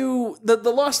 BYU,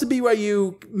 the loss to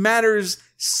BYU matters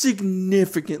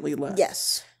significantly less.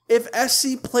 Yes. If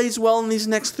SC plays well in these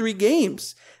next 3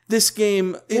 games, this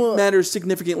game, matters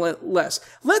significantly less.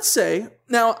 Let's say,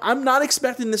 now, I'm not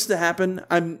expecting this to happen.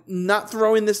 I'm not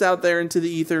throwing this out there into the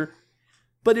ether.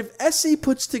 But if SC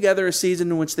puts together a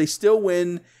season in which they still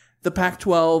win the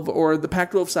Pac-12 or the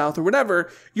Pac-12 South or whatever,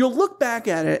 you'll look back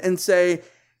at it and say,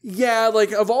 yeah,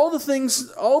 like of all the things,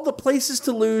 all the places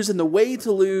to lose and the way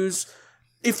to lose,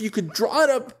 if you could draw it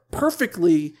up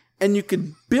perfectly and you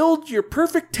could build your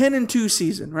perfect 10-2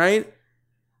 season, right?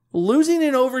 Losing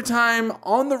in overtime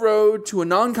on the road to a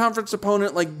non-conference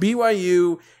opponent like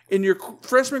BYU in your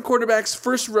freshman quarterback's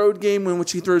first road game in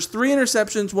which he throws 3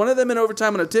 interceptions, one of them in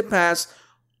overtime on a tip pass,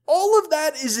 all of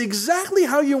that is exactly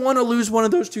how you want to lose one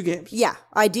of those 2 games. Yeah,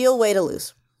 ideal way to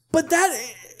lose. But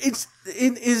it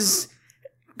is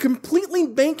completely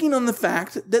banking on the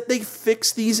fact that they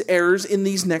fix these errors in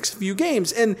these next few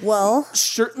games. And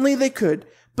certainly they could.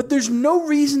 But there's no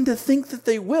reason to think that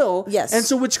they will. Yes. And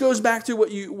so, which goes back to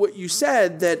what you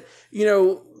said, that, you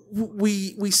know,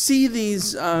 we see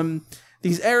these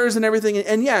errors and everything,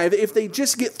 and yeah, if they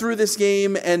just get through this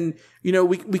game, and you know,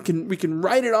 we can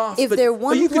write it off. If they're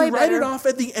one but you play can write it off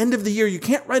at the end of the year. You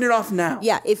can't write it off now.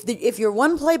 Yeah. If you're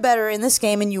one play better in this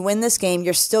game and you win this game,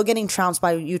 you're still getting trounced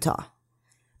by Utah.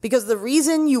 Because the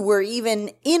reason you were even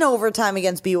in overtime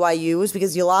against BYU is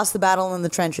because you lost the battle in the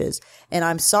trenches. And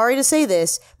I'm sorry to say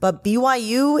this, but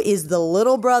BYU is the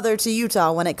little brother to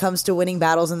Utah when it comes to winning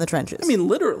battles in the trenches. I mean,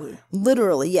 literally.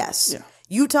 Literally, yes. Yeah.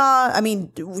 Utah, I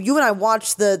mean, you and I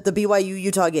watched the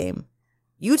BYU-Utah game.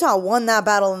 Utah won that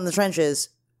battle in the trenches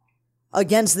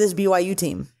against this BYU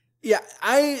team. Yeah,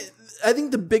 I think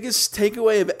the biggest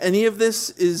takeaway of any of this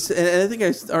is, and I think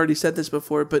I already said this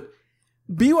before, but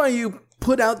BYU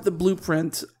put out the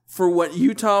blueprint for what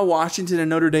Utah, Washington, and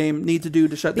Notre Dame need to do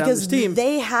to shut down this team. Because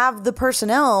they have the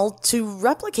personnel to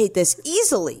replicate this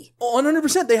easily.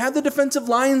 100%. They have the defensive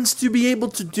lines to be able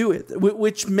to do it,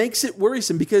 which makes it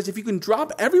worrisome, because if you can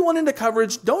drop everyone into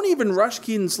coverage, don't even rush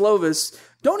Keaton Slovis,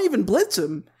 don't even blitz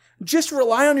him, just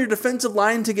rely on your defensive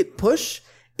line to get push.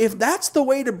 If that's the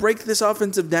way to break this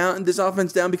offense down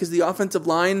because the offensive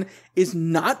line is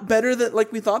not better than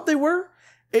like we thought they were,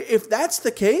 if that's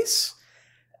the case,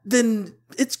 then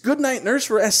it's good night nurse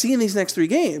for SC in these next 3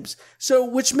 games. So,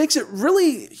 which makes it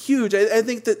really huge. I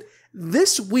think that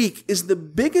this week is the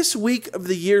biggest week of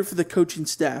the year for the coaching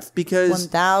staff, because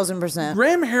 1000%.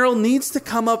 Graham Harrell needs to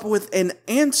come up with an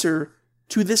answer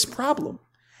to this problem.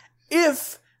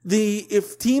 If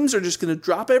teams are just going to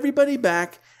drop everybody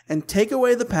back and take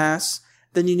away the pass,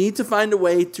 then you need to find a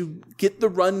way to get the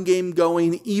run game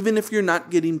going, even if you're not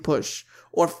getting push.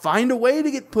 Or find a way to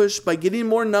get pushed by getting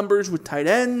more numbers with tight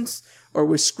ends or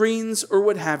with screens or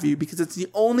what have you, because it's the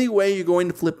only way you're going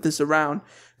to flip this around.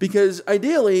 Because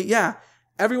ideally, yeah,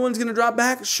 everyone's going to drop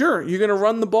back. Sure, you're going to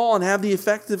run the ball and have the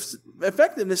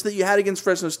effectiveness that you had against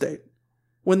Fresno State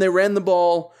when they ran the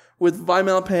ball with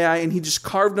Vaimele Peai and he just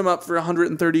carved them up for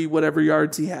 130 whatever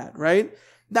yards he had, right?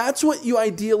 That's what you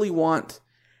ideally want.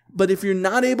 But if you're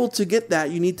not able to get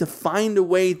that, you need to find a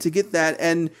way to get that.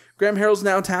 And Graham Harrell's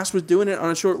now tasked with doing it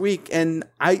on a short week. And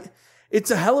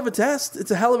it's a hell of a test.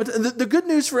 It's a hell of a test. The good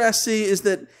news for SC is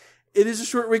that it is a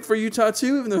short week for Utah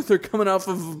too, even though they're coming off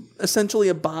of essentially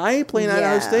a bye playing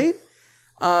Idaho State.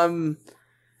 And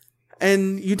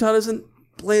Utah doesn't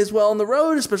play as well on the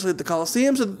road, especially at the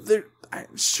Coliseum. So they're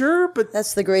sure, but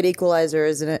that's the great equalizer,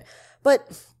 isn't it?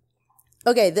 But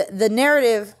okay, the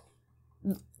narrative.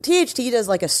 THT does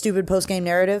like a stupid post-game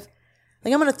narrative.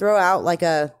 Like, I'm going to throw out like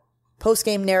a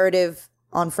post-game narrative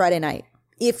on Friday night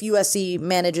if USC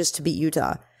manages to beat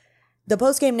Utah. The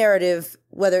post-game narrative,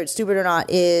 whether it's stupid or not,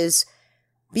 is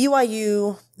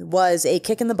BYU was a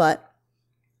kick in the butt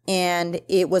and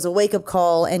it was a wake-up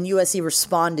call and USC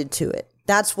responded to it.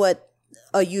 That's what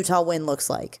a Utah win looks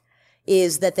like,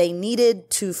 is that they needed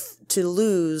to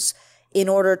lose in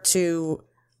order to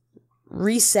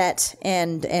reset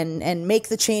and make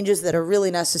the changes that are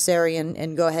really necessary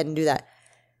and go ahead and do that.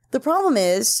 The problem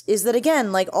is that,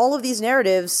 again, like all of these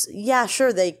narratives, yeah,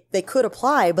 sure, they could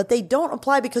apply, but they don't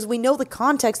apply because we know the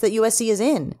context that USC is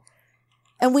in.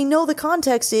 And we know the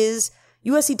context is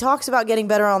USC talks about getting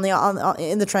better in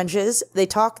the trenches. They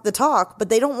talk the talk, but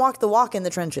they don't walk the walk in the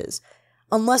trenches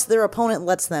unless their opponent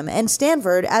lets them. And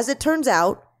Stanford, as it turns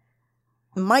out,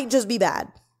 might just be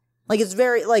bad. Like, it's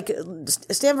very, like,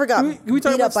 Stanford got Can we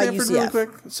talk beat about up by Stanford UCF. really quick?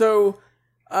 So,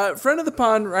 friend of the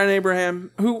pond, Ryan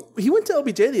Abraham, he went to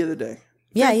LBJ the other day.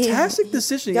 Yeah, Fantastic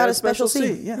decision. He got a special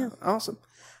C. Yeah, awesome.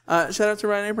 Shout out to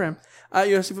Ryan Abraham.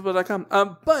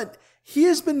 USCFootball.com. But he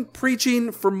has been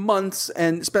preaching for months,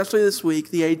 and especially this week,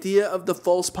 the idea of the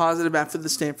false positive after the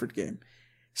Stanford game.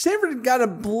 Stanford got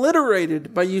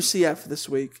obliterated by UCF this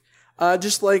week,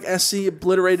 just like SC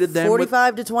obliterated them.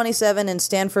 45-27, and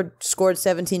Stanford scored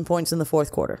 17 points in the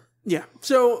fourth quarter. Yeah,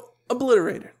 so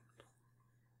obliterated.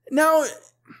 Now,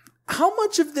 how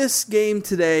much of this game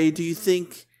today do you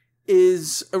think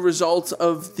is a result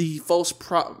of the false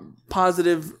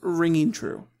positive ringing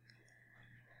true?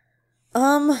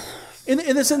 In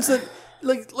the sense that,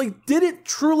 like, did it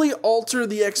truly alter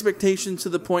the expectations to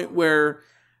the point where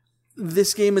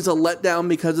this game is a letdown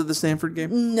because of the Stanford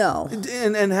game? No. And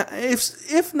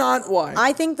if not, why?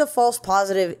 I think the false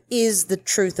positive is the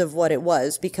truth of what it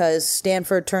was, because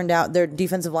Stanford turned out their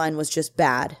defensive line was just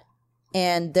bad,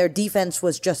 and their defense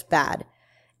was just bad,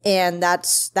 and that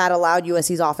allowed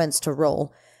USC's offense to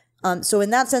roll. So in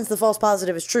that sense, the false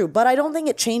positive is true, but I don't think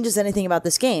it changes anything about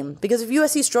this game, because if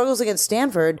USC struggles against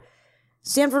Stanford,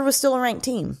 Stanford was still a ranked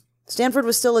team. Stanford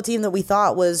was still a team that we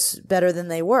thought was better than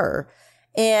they were.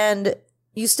 And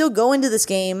you still go into this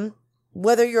game,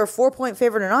 whether you're a 4-point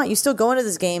favorite or not, you still go into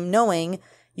this game knowing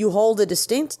you hold a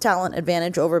distinct talent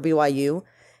advantage over BYU,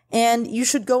 and you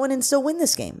should go in and still win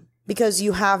this game because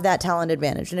you have that talent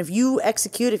advantage. And if you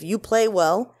execute, if you play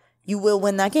well, you will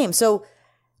win that game. So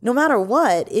no matter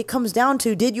what, it comes down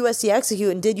to, did USC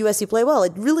execute and did USC play well?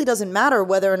 It really doesn't matter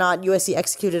whether or not USC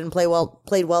executed and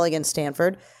played well against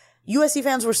Stanford. USC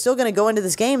fans were still going to go into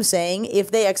this game saying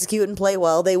if they execute and play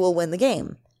well, they will win the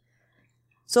game.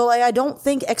 So I don't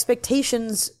think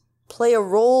expectations play a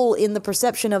role in the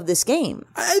perception of this game.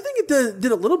 I think it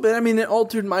did a little bit. I mean, it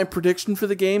altered my prediction for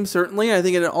the game, certainly. I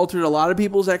think it altered a lot of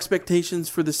people's expectations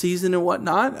for the season and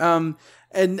whatnot.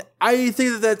 And I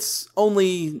think that that's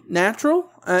only natural.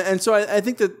 And so I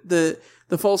think that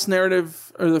the false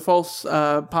narrative or the false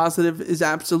positive is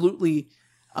absolutely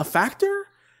a factor.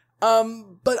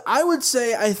 But I would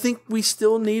say I think we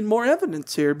still need more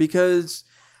evidence here, because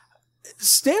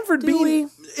Stanford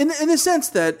in the sense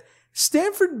that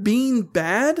Stanford being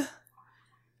bad,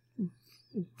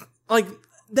 like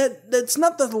that's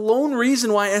not the lone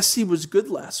reason why SC was good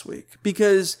last week.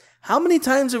 Because how many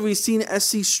times have we seen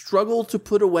SC struggle to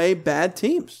put away bad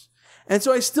teams? And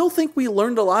so I still think we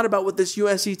learned a lot about what this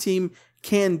USC team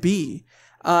can be.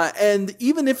 And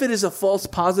even if it is a false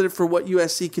positive for what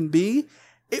USC can be,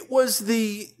 it was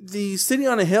the sitting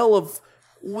on a hill of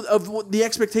the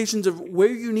expectations of where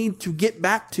you need to get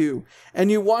back to.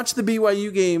 And you watch the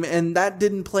BYU game and that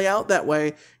didn't play out that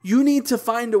way. You need to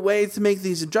find a way to make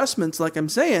these adjustments, like I'm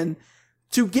saying,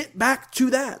 to get back to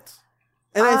that.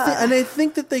 And I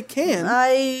think that they can.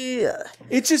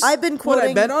 It's just, I've been quoting,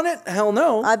 would I bet on it? Hell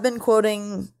no. I've been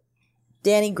quoting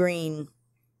Danny Green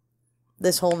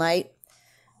this whole night,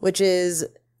 which is,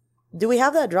 do we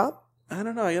have that drop? I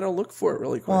don't know. I gotta look for it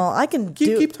really quick. Well, I can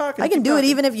keep talking. I can do it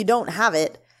even if you don't have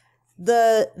it.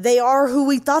 They are who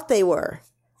we thought they were,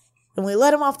 and we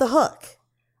let them off the hook.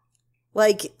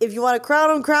 Like, if you want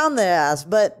to crown their ass,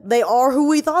 but they are who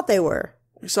we thought they were.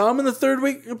 We saw them in the third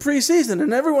week of preseason,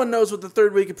 and everyone knows what the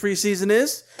third week of preseason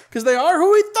is, because they are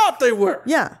who we thought they were.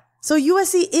 Yeah. So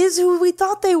USC is who we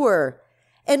thought they were.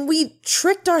 And we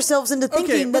tricked ourselves into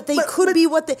thinking that they could be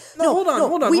what they. Hold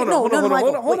on.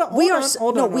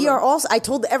 We are also. I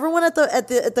told everyone at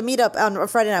the meetup on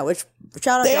Friday night, which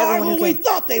shout out to everyone who came. They are who we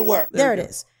thought they were. There it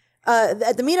is.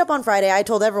 At the meetup on Friday, I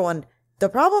told everyone the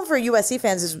problem for USC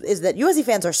fans is that USC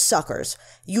fans are suckers.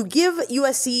 You give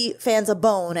USC fans a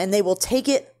bone, and they will take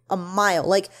it a mile.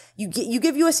 Like, you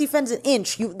give USC fans an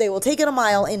inch, they will take it a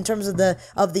mile in terms of the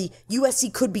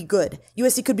USC could be good.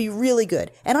 USC could be really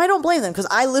good. And I don't blame them, because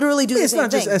I literally do the same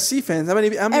thing. It's not just SC fans. I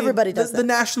mean everybody does that. The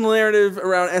national narrative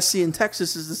around SC in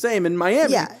Texas is the same, in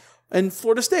Miami. Yeah. And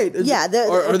Florida State. Yeah.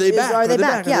 Are they back? Are they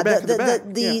back? Yeah.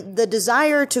 The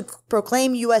desire to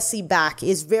proclaim USC back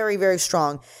is very, very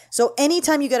strong. So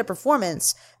anytime you get a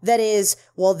performance that is,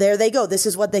 well, there they go, this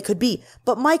is what they could be.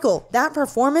 But Michael, that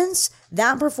performance,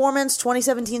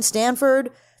 2017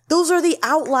 Stanford, those are the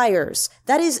outliers.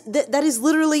 That is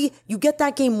literally, you get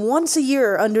that game once a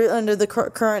year under the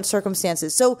current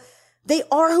circumstances. So they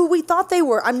are who we thought they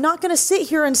were. I'm not going to sit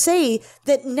here and say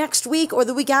that next week or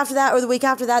the week after that or the week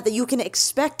after that you can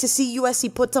expect to see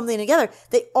USC put something together.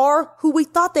 They are who we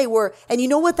thought they were. And you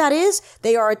know what that is?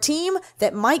 They are a team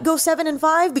that might go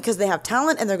 7-5 because they have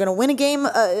talent and they're going to win a game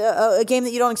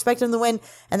that you don't expect them to win,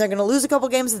 and they're going to lose a couple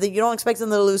games that you don't expect them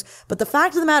to lose. But the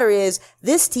fact of the matter is,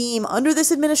 this team under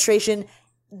this administration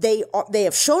they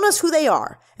have shown us who they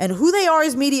are, and who they are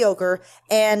is mediocre,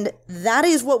 and that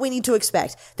is what we need to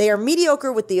expect. They are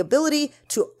mediocre with the ability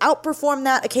to outperform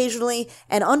that occasionally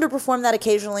and underperform that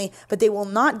occasionally, but they will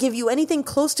not give you anything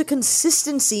close to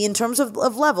consistency in terms of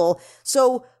level.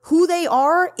 So who they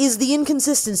are is the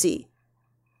inconsistency.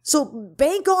 So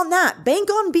bank on that. Bank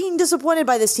on being disappointed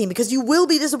by this team, because you will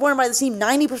be disappointed by this team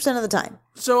 90% of the time.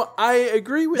 So I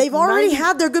agree with... They've already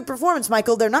had their good performance,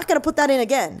 Michael. They're not going to put that in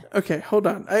again. Okay, hold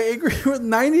on. I agree with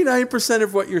 99%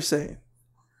 of what you're saying.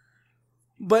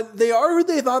 But they are who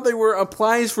they thought they were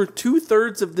applies for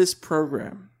 2/3 of this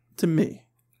program, to me.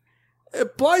 It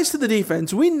applies to the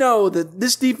defense. We know that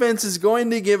this defense is going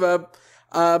to give up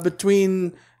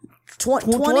between...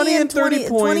 20 and 30 points.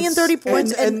 20 and 30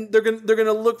 points. And they're going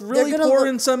to look really poor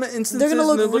in some instances. They're going to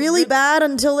look really bad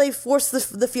until they force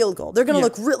the field goal. They're going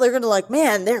to they're going to like,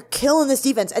 man, they're killing this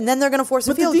defense. And then they're going to force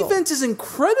the field goal. But the defense is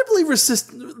incredibly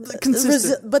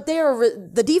consistent. But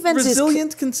the defense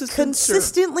resilient, is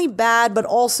consistently bad, but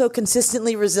also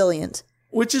consistently resilient.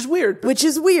 Which is weird.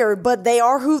 But they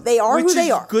are who they are. Which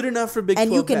is good enough for Big 12.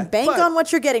 And you can bank on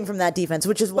what you're getting from that defense,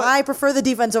 which is why I prefer the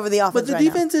defense over the offense. But the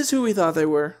defense is who we thought they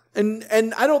were.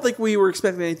 And I don't think we were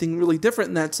expecting anything really different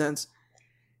in that sense.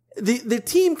 The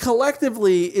team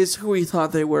collectively is who we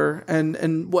thought they were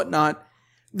and whatnot.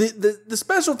 The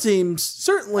special teams,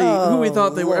 certainly who we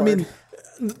thought they were. I mean,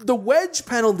 the wedge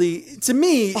penalty, to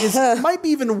me, might be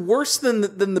even worse than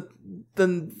the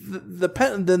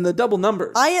double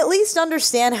numbers. I at least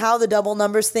understand how the double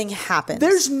numbers thing happens.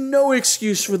 There's no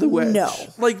excuse for the wedge. No.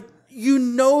 Like, you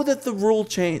know that the rule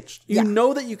changed. You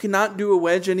know that you cannot do a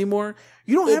wedge anymore.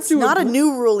 You don't have to. It's not a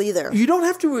new rule either. You don't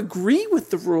have to agree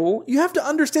with the rule. You have to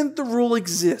understand that the rule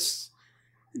exists.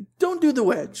 Don't do the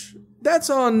wedge. That's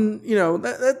on,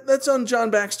 that's on John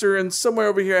Baxter, and somewhere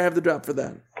over here I have the drop for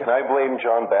that. Can I blame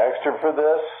John Baxter for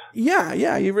this?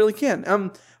 Yeah, you really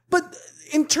can. But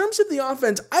in terms of the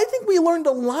offense, I think we learned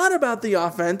a lot about the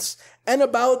offense and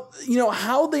about,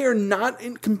 how they are not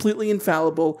completely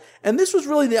infallible. And this was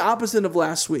really the opposite of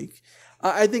last week.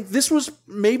 I think this was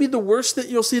maybe the worst that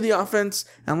you'll see the offense,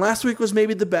 and last week was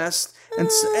maybe the best. And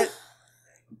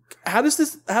how does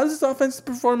this offensive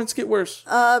performance get worse?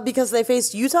 Because they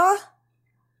faced Utah,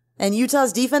 and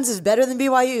Utah's defense is better than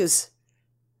BYU's.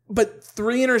 But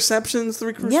 3 interceptions,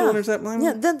 3 crucial interceptions.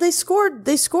 Yeah, then they scored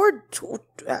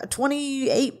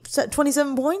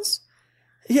 27 points.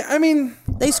 Yeah, I mean,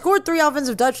 they scored 3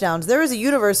 offensive touchdowns. There is a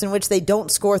universe in which they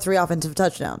don't score 3 offensive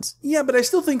touchdowns. Yeah, but I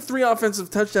still think 3 offensive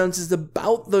touchdowns is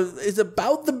about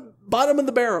the bottom of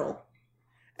the barrel.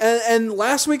 And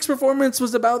last week's performance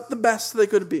was about the best they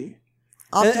could be.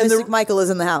 Optimistic Michael is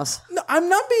in the house. No, I'm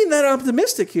not being that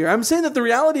optimistic here. I'm saying that the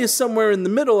reality is somewhere in the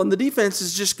middle, and the defense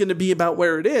is just going to be about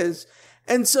where it is.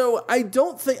 And so I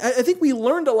think we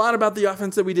learned a lot about the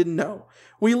offense that we didn't know.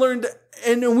 We learned,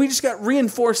 and we just got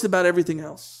reinforced about everything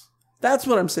else. That's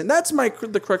what I'm saying. That's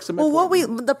the crux of my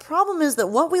point. The problem is that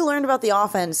what we learned about the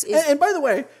offense is... And by the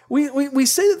way, we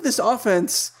say that this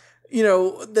offense,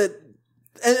 that...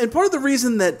 And part of the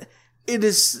reason that it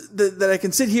is that I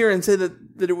can sit here and say that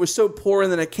it was so poor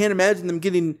and that I can't imagine them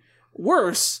getting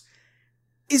worse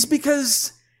is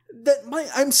because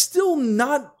I'm still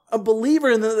not a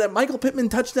believer in that Michael Pittman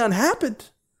touchdown happened.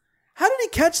 How did he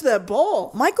catch that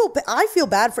ball? I feel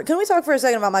bad for... Can we talk for a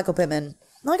second about Michael Pittman?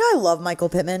 I love Michael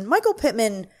Pittman. Michael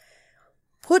Pittman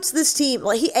puts this team...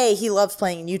 he loves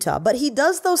playing in Utah, but he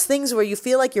does those things where you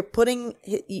feel like you're putting...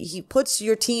 He puts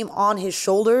your team on his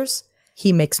shoulders.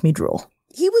 He makes me drool.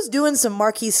 He was doing some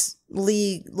Marquise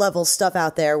Lee level stuff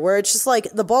out there where it's just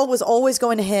like the ball was always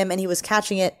going to him and he was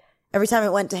catching it every time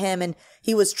it went to him and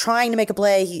he was trying to make a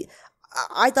play.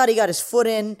 I thought he got his foot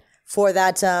in for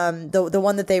that, the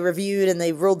one that they reviewed and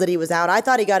they ruled that he was out. I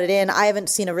thought he got it in. I haven't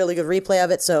seen a really good replay of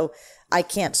it, so I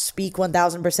can't speak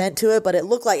 1000% to it, but it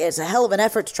looked like it's a hell of an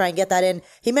effort to try and get that in.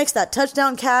 He makes that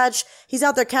touchdown catch. He's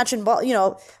out there catching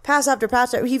ball, pass after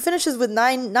pass. He finishes with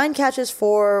nine catches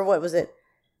for,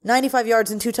 95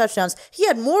 yards and 2 touchdowns. He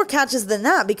had more catches than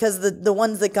that because the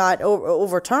ones that got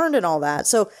overturned and all that.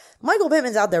 So Michael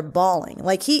Pittman's out there balling.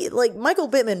 Michael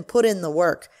Pittman put in the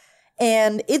work.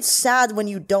 And it's sad when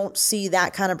you don't see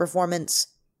that kind of performance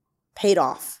paid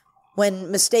off. When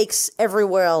mistakes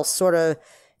everywhere else sort of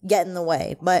get in the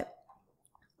way. But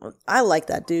I like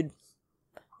that dude.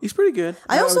 He's pretty good.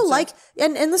 I also like,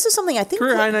 and this is something I think...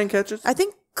 Career high 9 catches. I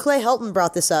think Clay Helton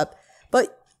brought this up.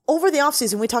 But over the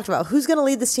offseason, we talked about who's going to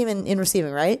lead this team in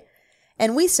receiving, right?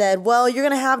 And we said, well, you're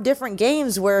going to have different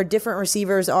games where different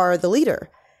receivers are the leader.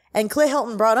 And Clay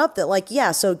Helton brought up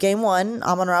that, so game 1,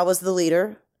 Amon-Ra was the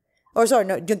leader. Or sorry,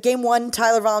 no, game 1,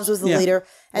 Tyler Vaughn was the leader.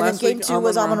 And then game 2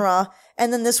 was Amon-Ra.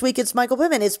 And then this week it's Michael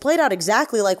Pittman. It's played out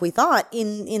exactly like we thought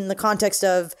in the context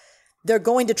of they're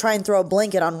going to try and throw a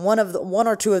blanket on one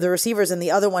or two of the receivers, and the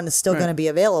other one is still going to be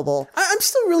available. I'm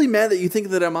still really mad that you think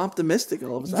that I'm optimistic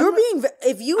all of a sudden.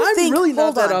 I'm really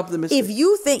not that optimistic. If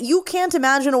you think you can't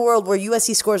imagine a world where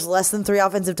USC scores less than 3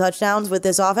 offensive touchdowns with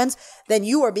this offense, then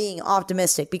you are being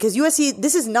optimistic, because USC,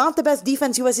 this is not the best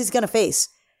defense USC is going to face.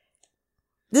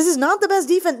 This is not the best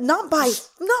defense, not by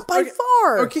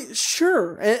far. Okay,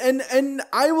 sure, and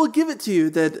I will give it to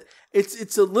you that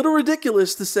it's a little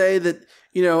ridiculous to say that,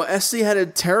 you know, SC had a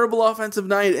terrible offensive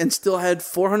night and still had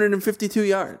 452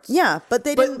 yards. Yeah, but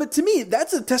they didn't. But to me,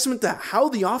 that's a testament to how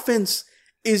the offense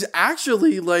is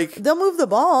actually like, they'll move the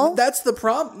ball. That's the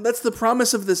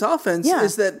promise of this offense,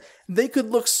 is that they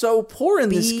could look so poor in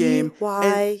this game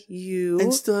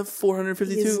and still have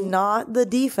 452. Is not the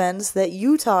defense that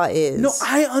Utah is. No,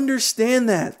 I understand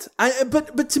that.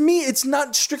 But to me, it's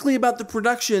not strictly about the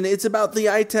production. It's about the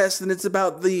eye test, and it's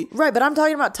about the right. But I'm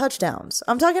talking about touchdowns.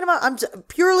 I'm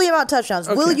purely about touchdowns.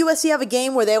 Okay. Will USC have a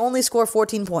game where they only score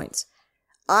 14 points?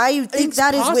 I think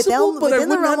that is within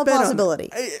the realm of possibility.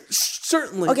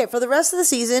 Certainly. Okay, for the rest of the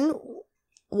season,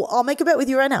 I'll make a bet with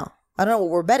you right now. I don't know what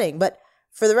we're betting, but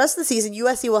for the rest of the season,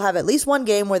 USC will have at least one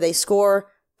game where they score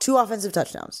 2 offensive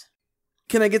touchdowns.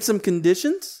 Can I get some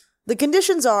conditions? The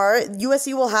conditions are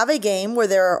USC will have a game where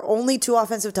there are only 2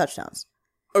 offensive touchdowns.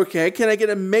 Okay, can I get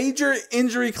a major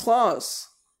injury clause?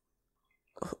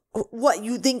 What,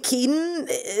 you think Keaton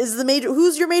is the major?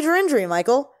 Who's your major injury,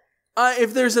 Michael?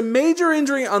 If there's a major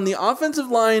injury on the offensive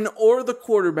line or the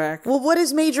quarterback. Well, what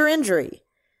is major injury?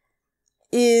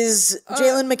 Is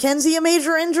Jalen McKenzie a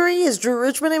major injury? Is Drew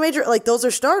Richmond a major? Like, those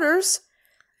are starters.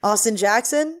 Austin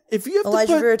Jackson,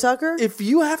 Elijah Vera-Tucker. If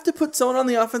you have to put someone on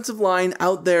the offensive line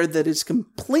out there that is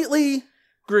completely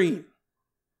green.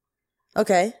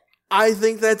 Okay. I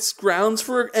think that's grounds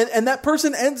for, and that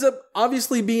person ends up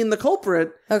obviously being the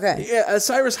culprit. Okay. A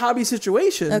Cyrus Hobby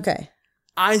situation. Okay.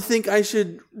 I think I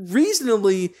should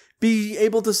reasonably be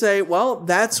able to say, well,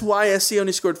 that's why SC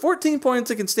only scored 14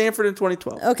 points against Stanford in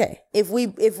 2012. Okay. If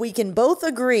we can both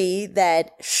agree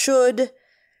that should,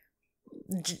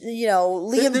 you know,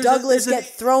 Liam Douglas get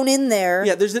thrown in there.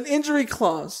 Yeah, there's an injury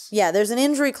clause. Yeah, there's an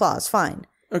injury clause. Fine.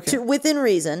 Okay. Within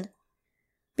reason.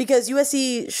 Because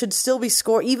USC should still be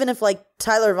scoring, even if like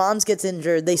Tyler Vaughns gets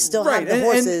injured, they still have the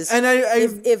horses. And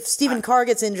if Stephen Carr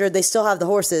gets injured, they still have the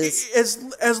horses.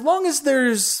 As long as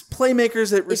there's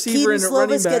playmakers at receiver and at running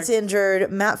back. If Keaton Slovis gets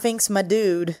injured, Matt Fink's my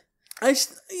dude.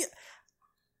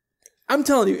 I'm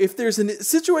telling you, if there's a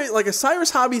situation like a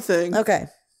Cyrus Hobby thing, okay,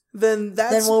 then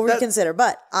we'll reconsider.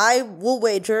 But I will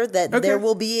wager that there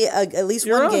will be at least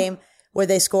one game where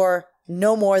they score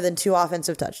no more than 2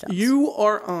 offensive touchdowns. You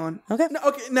are on. Okay.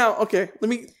 Let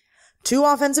me... 2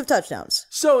 offensive touchdowns.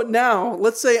 So now,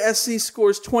 let's say SC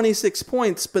scores 26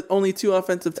 points, but only 2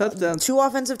 offensive touchdowns. 2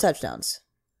 offensive touchdowns.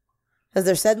 As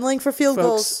they're settling for field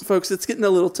goals. Folks, it's getting a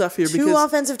little tough here. 2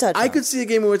 offensive touchdowns. I could see a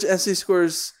game in which SC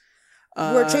scores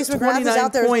where Chase McGrath is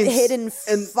out there hitting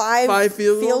 5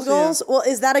 field goals. Yeah. Well,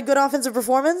 is that a good offensive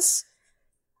performance?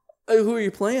 Who are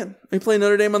you playing? Are you playing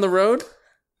Notre Dame on the road?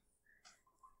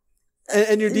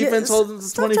 And your defense holds them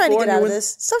to 24. Stop trying to get out of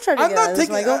this. Stop trying to get out of this,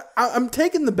 Michael. I'm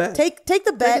taking the bet. Take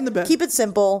the bet. Keep it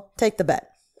simple. Take the bet.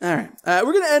 All right.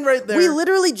 We're going to end right there. We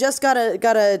literally just got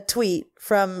a tweet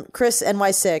from Chris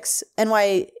NYE6,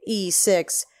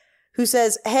 who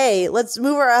says, hey, let's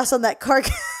move our ass on that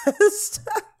CarCast.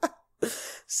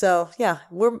 So, yeah,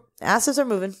 asses are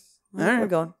moving. All right. We're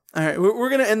going. All right. We're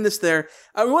going to end this there.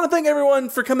 We want to thank everyone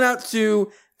for coming out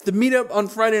to the meetup on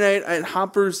Friday night at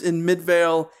Hoppers in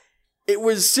Midvale. It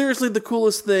was seriously the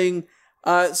coolest thing.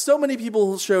 So many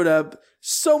people showed up.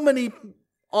 So many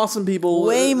awesome people.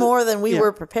 Way more than we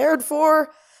were prepared for.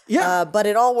 Yeah. But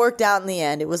it all worked out in the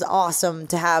end. It was awesome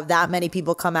to have that many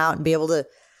people come out and be able to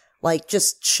like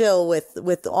just chill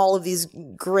with all of these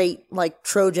great like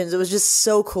Trojans. It was just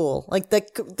so cool. Like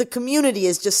the community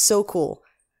is just so cool.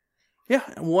 Yeah,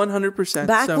 100%.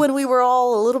 Back when we were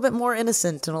all a little bit more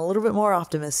innocent and a little bit more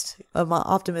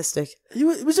optimistic.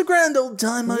 It was a grand old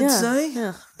time, I'd say.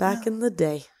 Yeah, back in the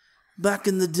day. Back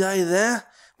in the day there.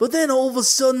 But then all of a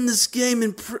sudden this game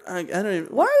I don't even...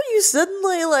 Why are you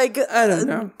suddenly like... I don't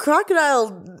know.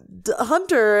 Crocodile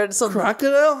Hunter or something?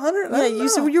 Crocodile Hunter?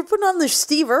 Yeah, you're putting on the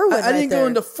Steve Irwin I didn't go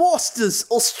into Foster's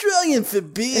Australian for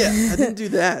beer. I didn't do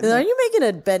that. Are you making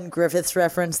a Ben Griffiths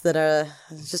reference that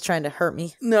is just trying to hurt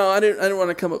me? No, I didn't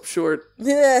want to come up short.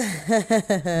 Yeah.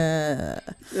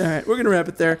 All right, we're going to wrap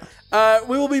it there.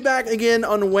 We will be back again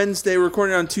on Wednesday,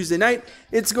 recording on Tuesday night.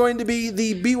 It's going to be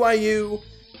the BYU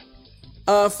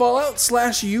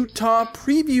Fallout/Utah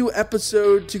preview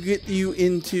episode to get you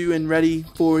into and ready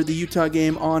for the Utah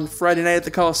game on Friday night at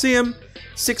the Coliseum,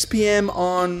 6 p.m.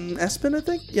 on ESPN, I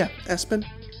think? Yeah, ESPN.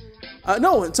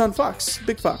 No, it's on Fox,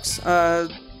 Big Fox.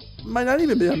 Might not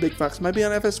even be on Big Fox, might be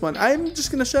on FS1. I'm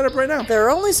just going to shut up right now. There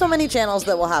are only so many channels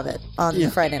that will have it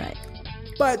on Friday night.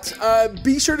 But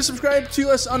be sure to subscribe to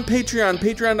us on Patreon,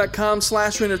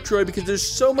 patreon.com/RainOfTroy, because there's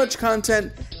so much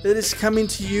content that is coming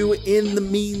to you in the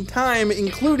meantime,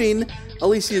 including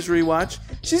Alicia's rewatch.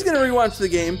 She's going to rewatch the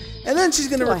game, and then she's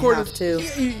going to record it.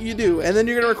 You do. And then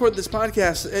you're going to record this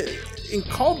podcast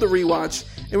called The Rewatch,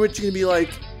 in which you're going to be like,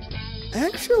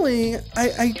 actually, it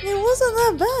wasn't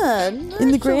that bad.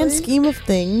 In the grand scheme of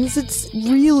things, it's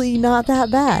really not that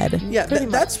bad. Yeah,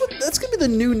 that's going to be the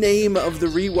new name of the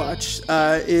rewatch.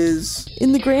 Is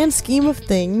in the grand scheme of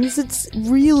things, it's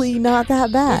really not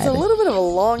that bad. It's a little bit of a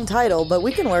long title, but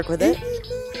we can work with it.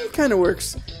 It kind of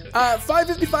works.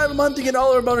 $5.55 a month to get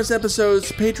all our bonus episodes.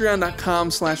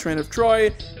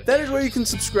 Patreon.com/RainOfTroy. That is where you can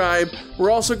subscribe. We're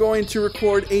also going to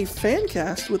record a fan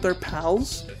cast with our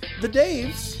pals, the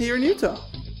Daves, here in Utah.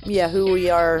 Yeah, who we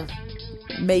are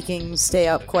making stay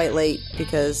up quite late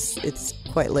because it's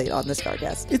quite late on this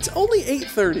Carcast. It's only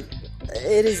 8:30.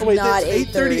 It is not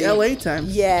 8:30 LA time.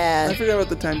 Yeah. I forgot about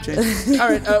the time change. All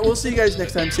right, we'll see you guys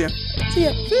next time. See ya. See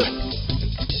ya.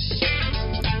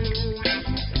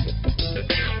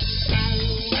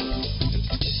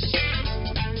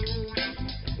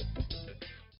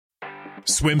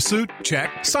 Swimsuit?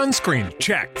 Check. Sunscreen?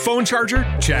 Check. Phone charger?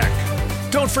 Check.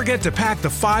 Don't forget to pack the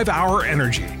 5-Hour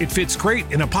Energy. It fits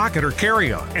great in a pocket or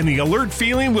carry-on, and the alert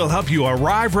feeling will help you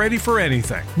arrive ready for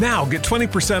anything. Now get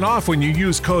 20% off when you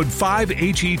use code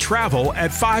 5HETRAVEL at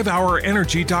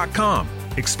 5hourenergy.com.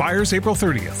 Expires April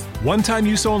 30th. One-time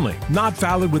use only. Not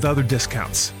valid with other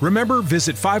discounts. Remember,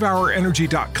 visit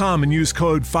 5hourenergy.com and use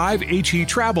code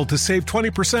 5HETRAVEL to save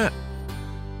 20%.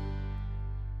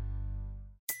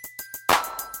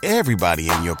 Everybody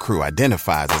in your crew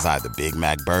identifies as either Big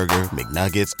Mac Burger,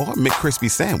 McNuggets, or McCrispy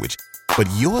Sandwich. But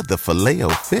you're the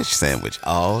Filet-O-Fish Sandwich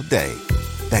all day.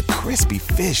 That crispy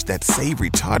fish, that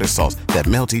savory tartar sauce, that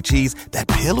melty cheese, that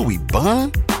pillowy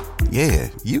bun. Yeah,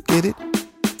 you get it.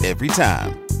 Every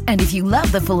time. And if you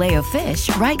love the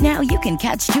Filet-O-Fish, right now you can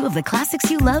catch 2 of the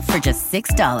classics you love for just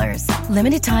 $6.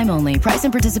 Limited time only. Price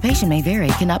and participation may vary.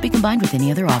 Cannot be combined with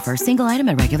any other offer. Single item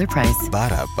at regular price.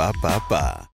 Ba-da-ba-ba-ba.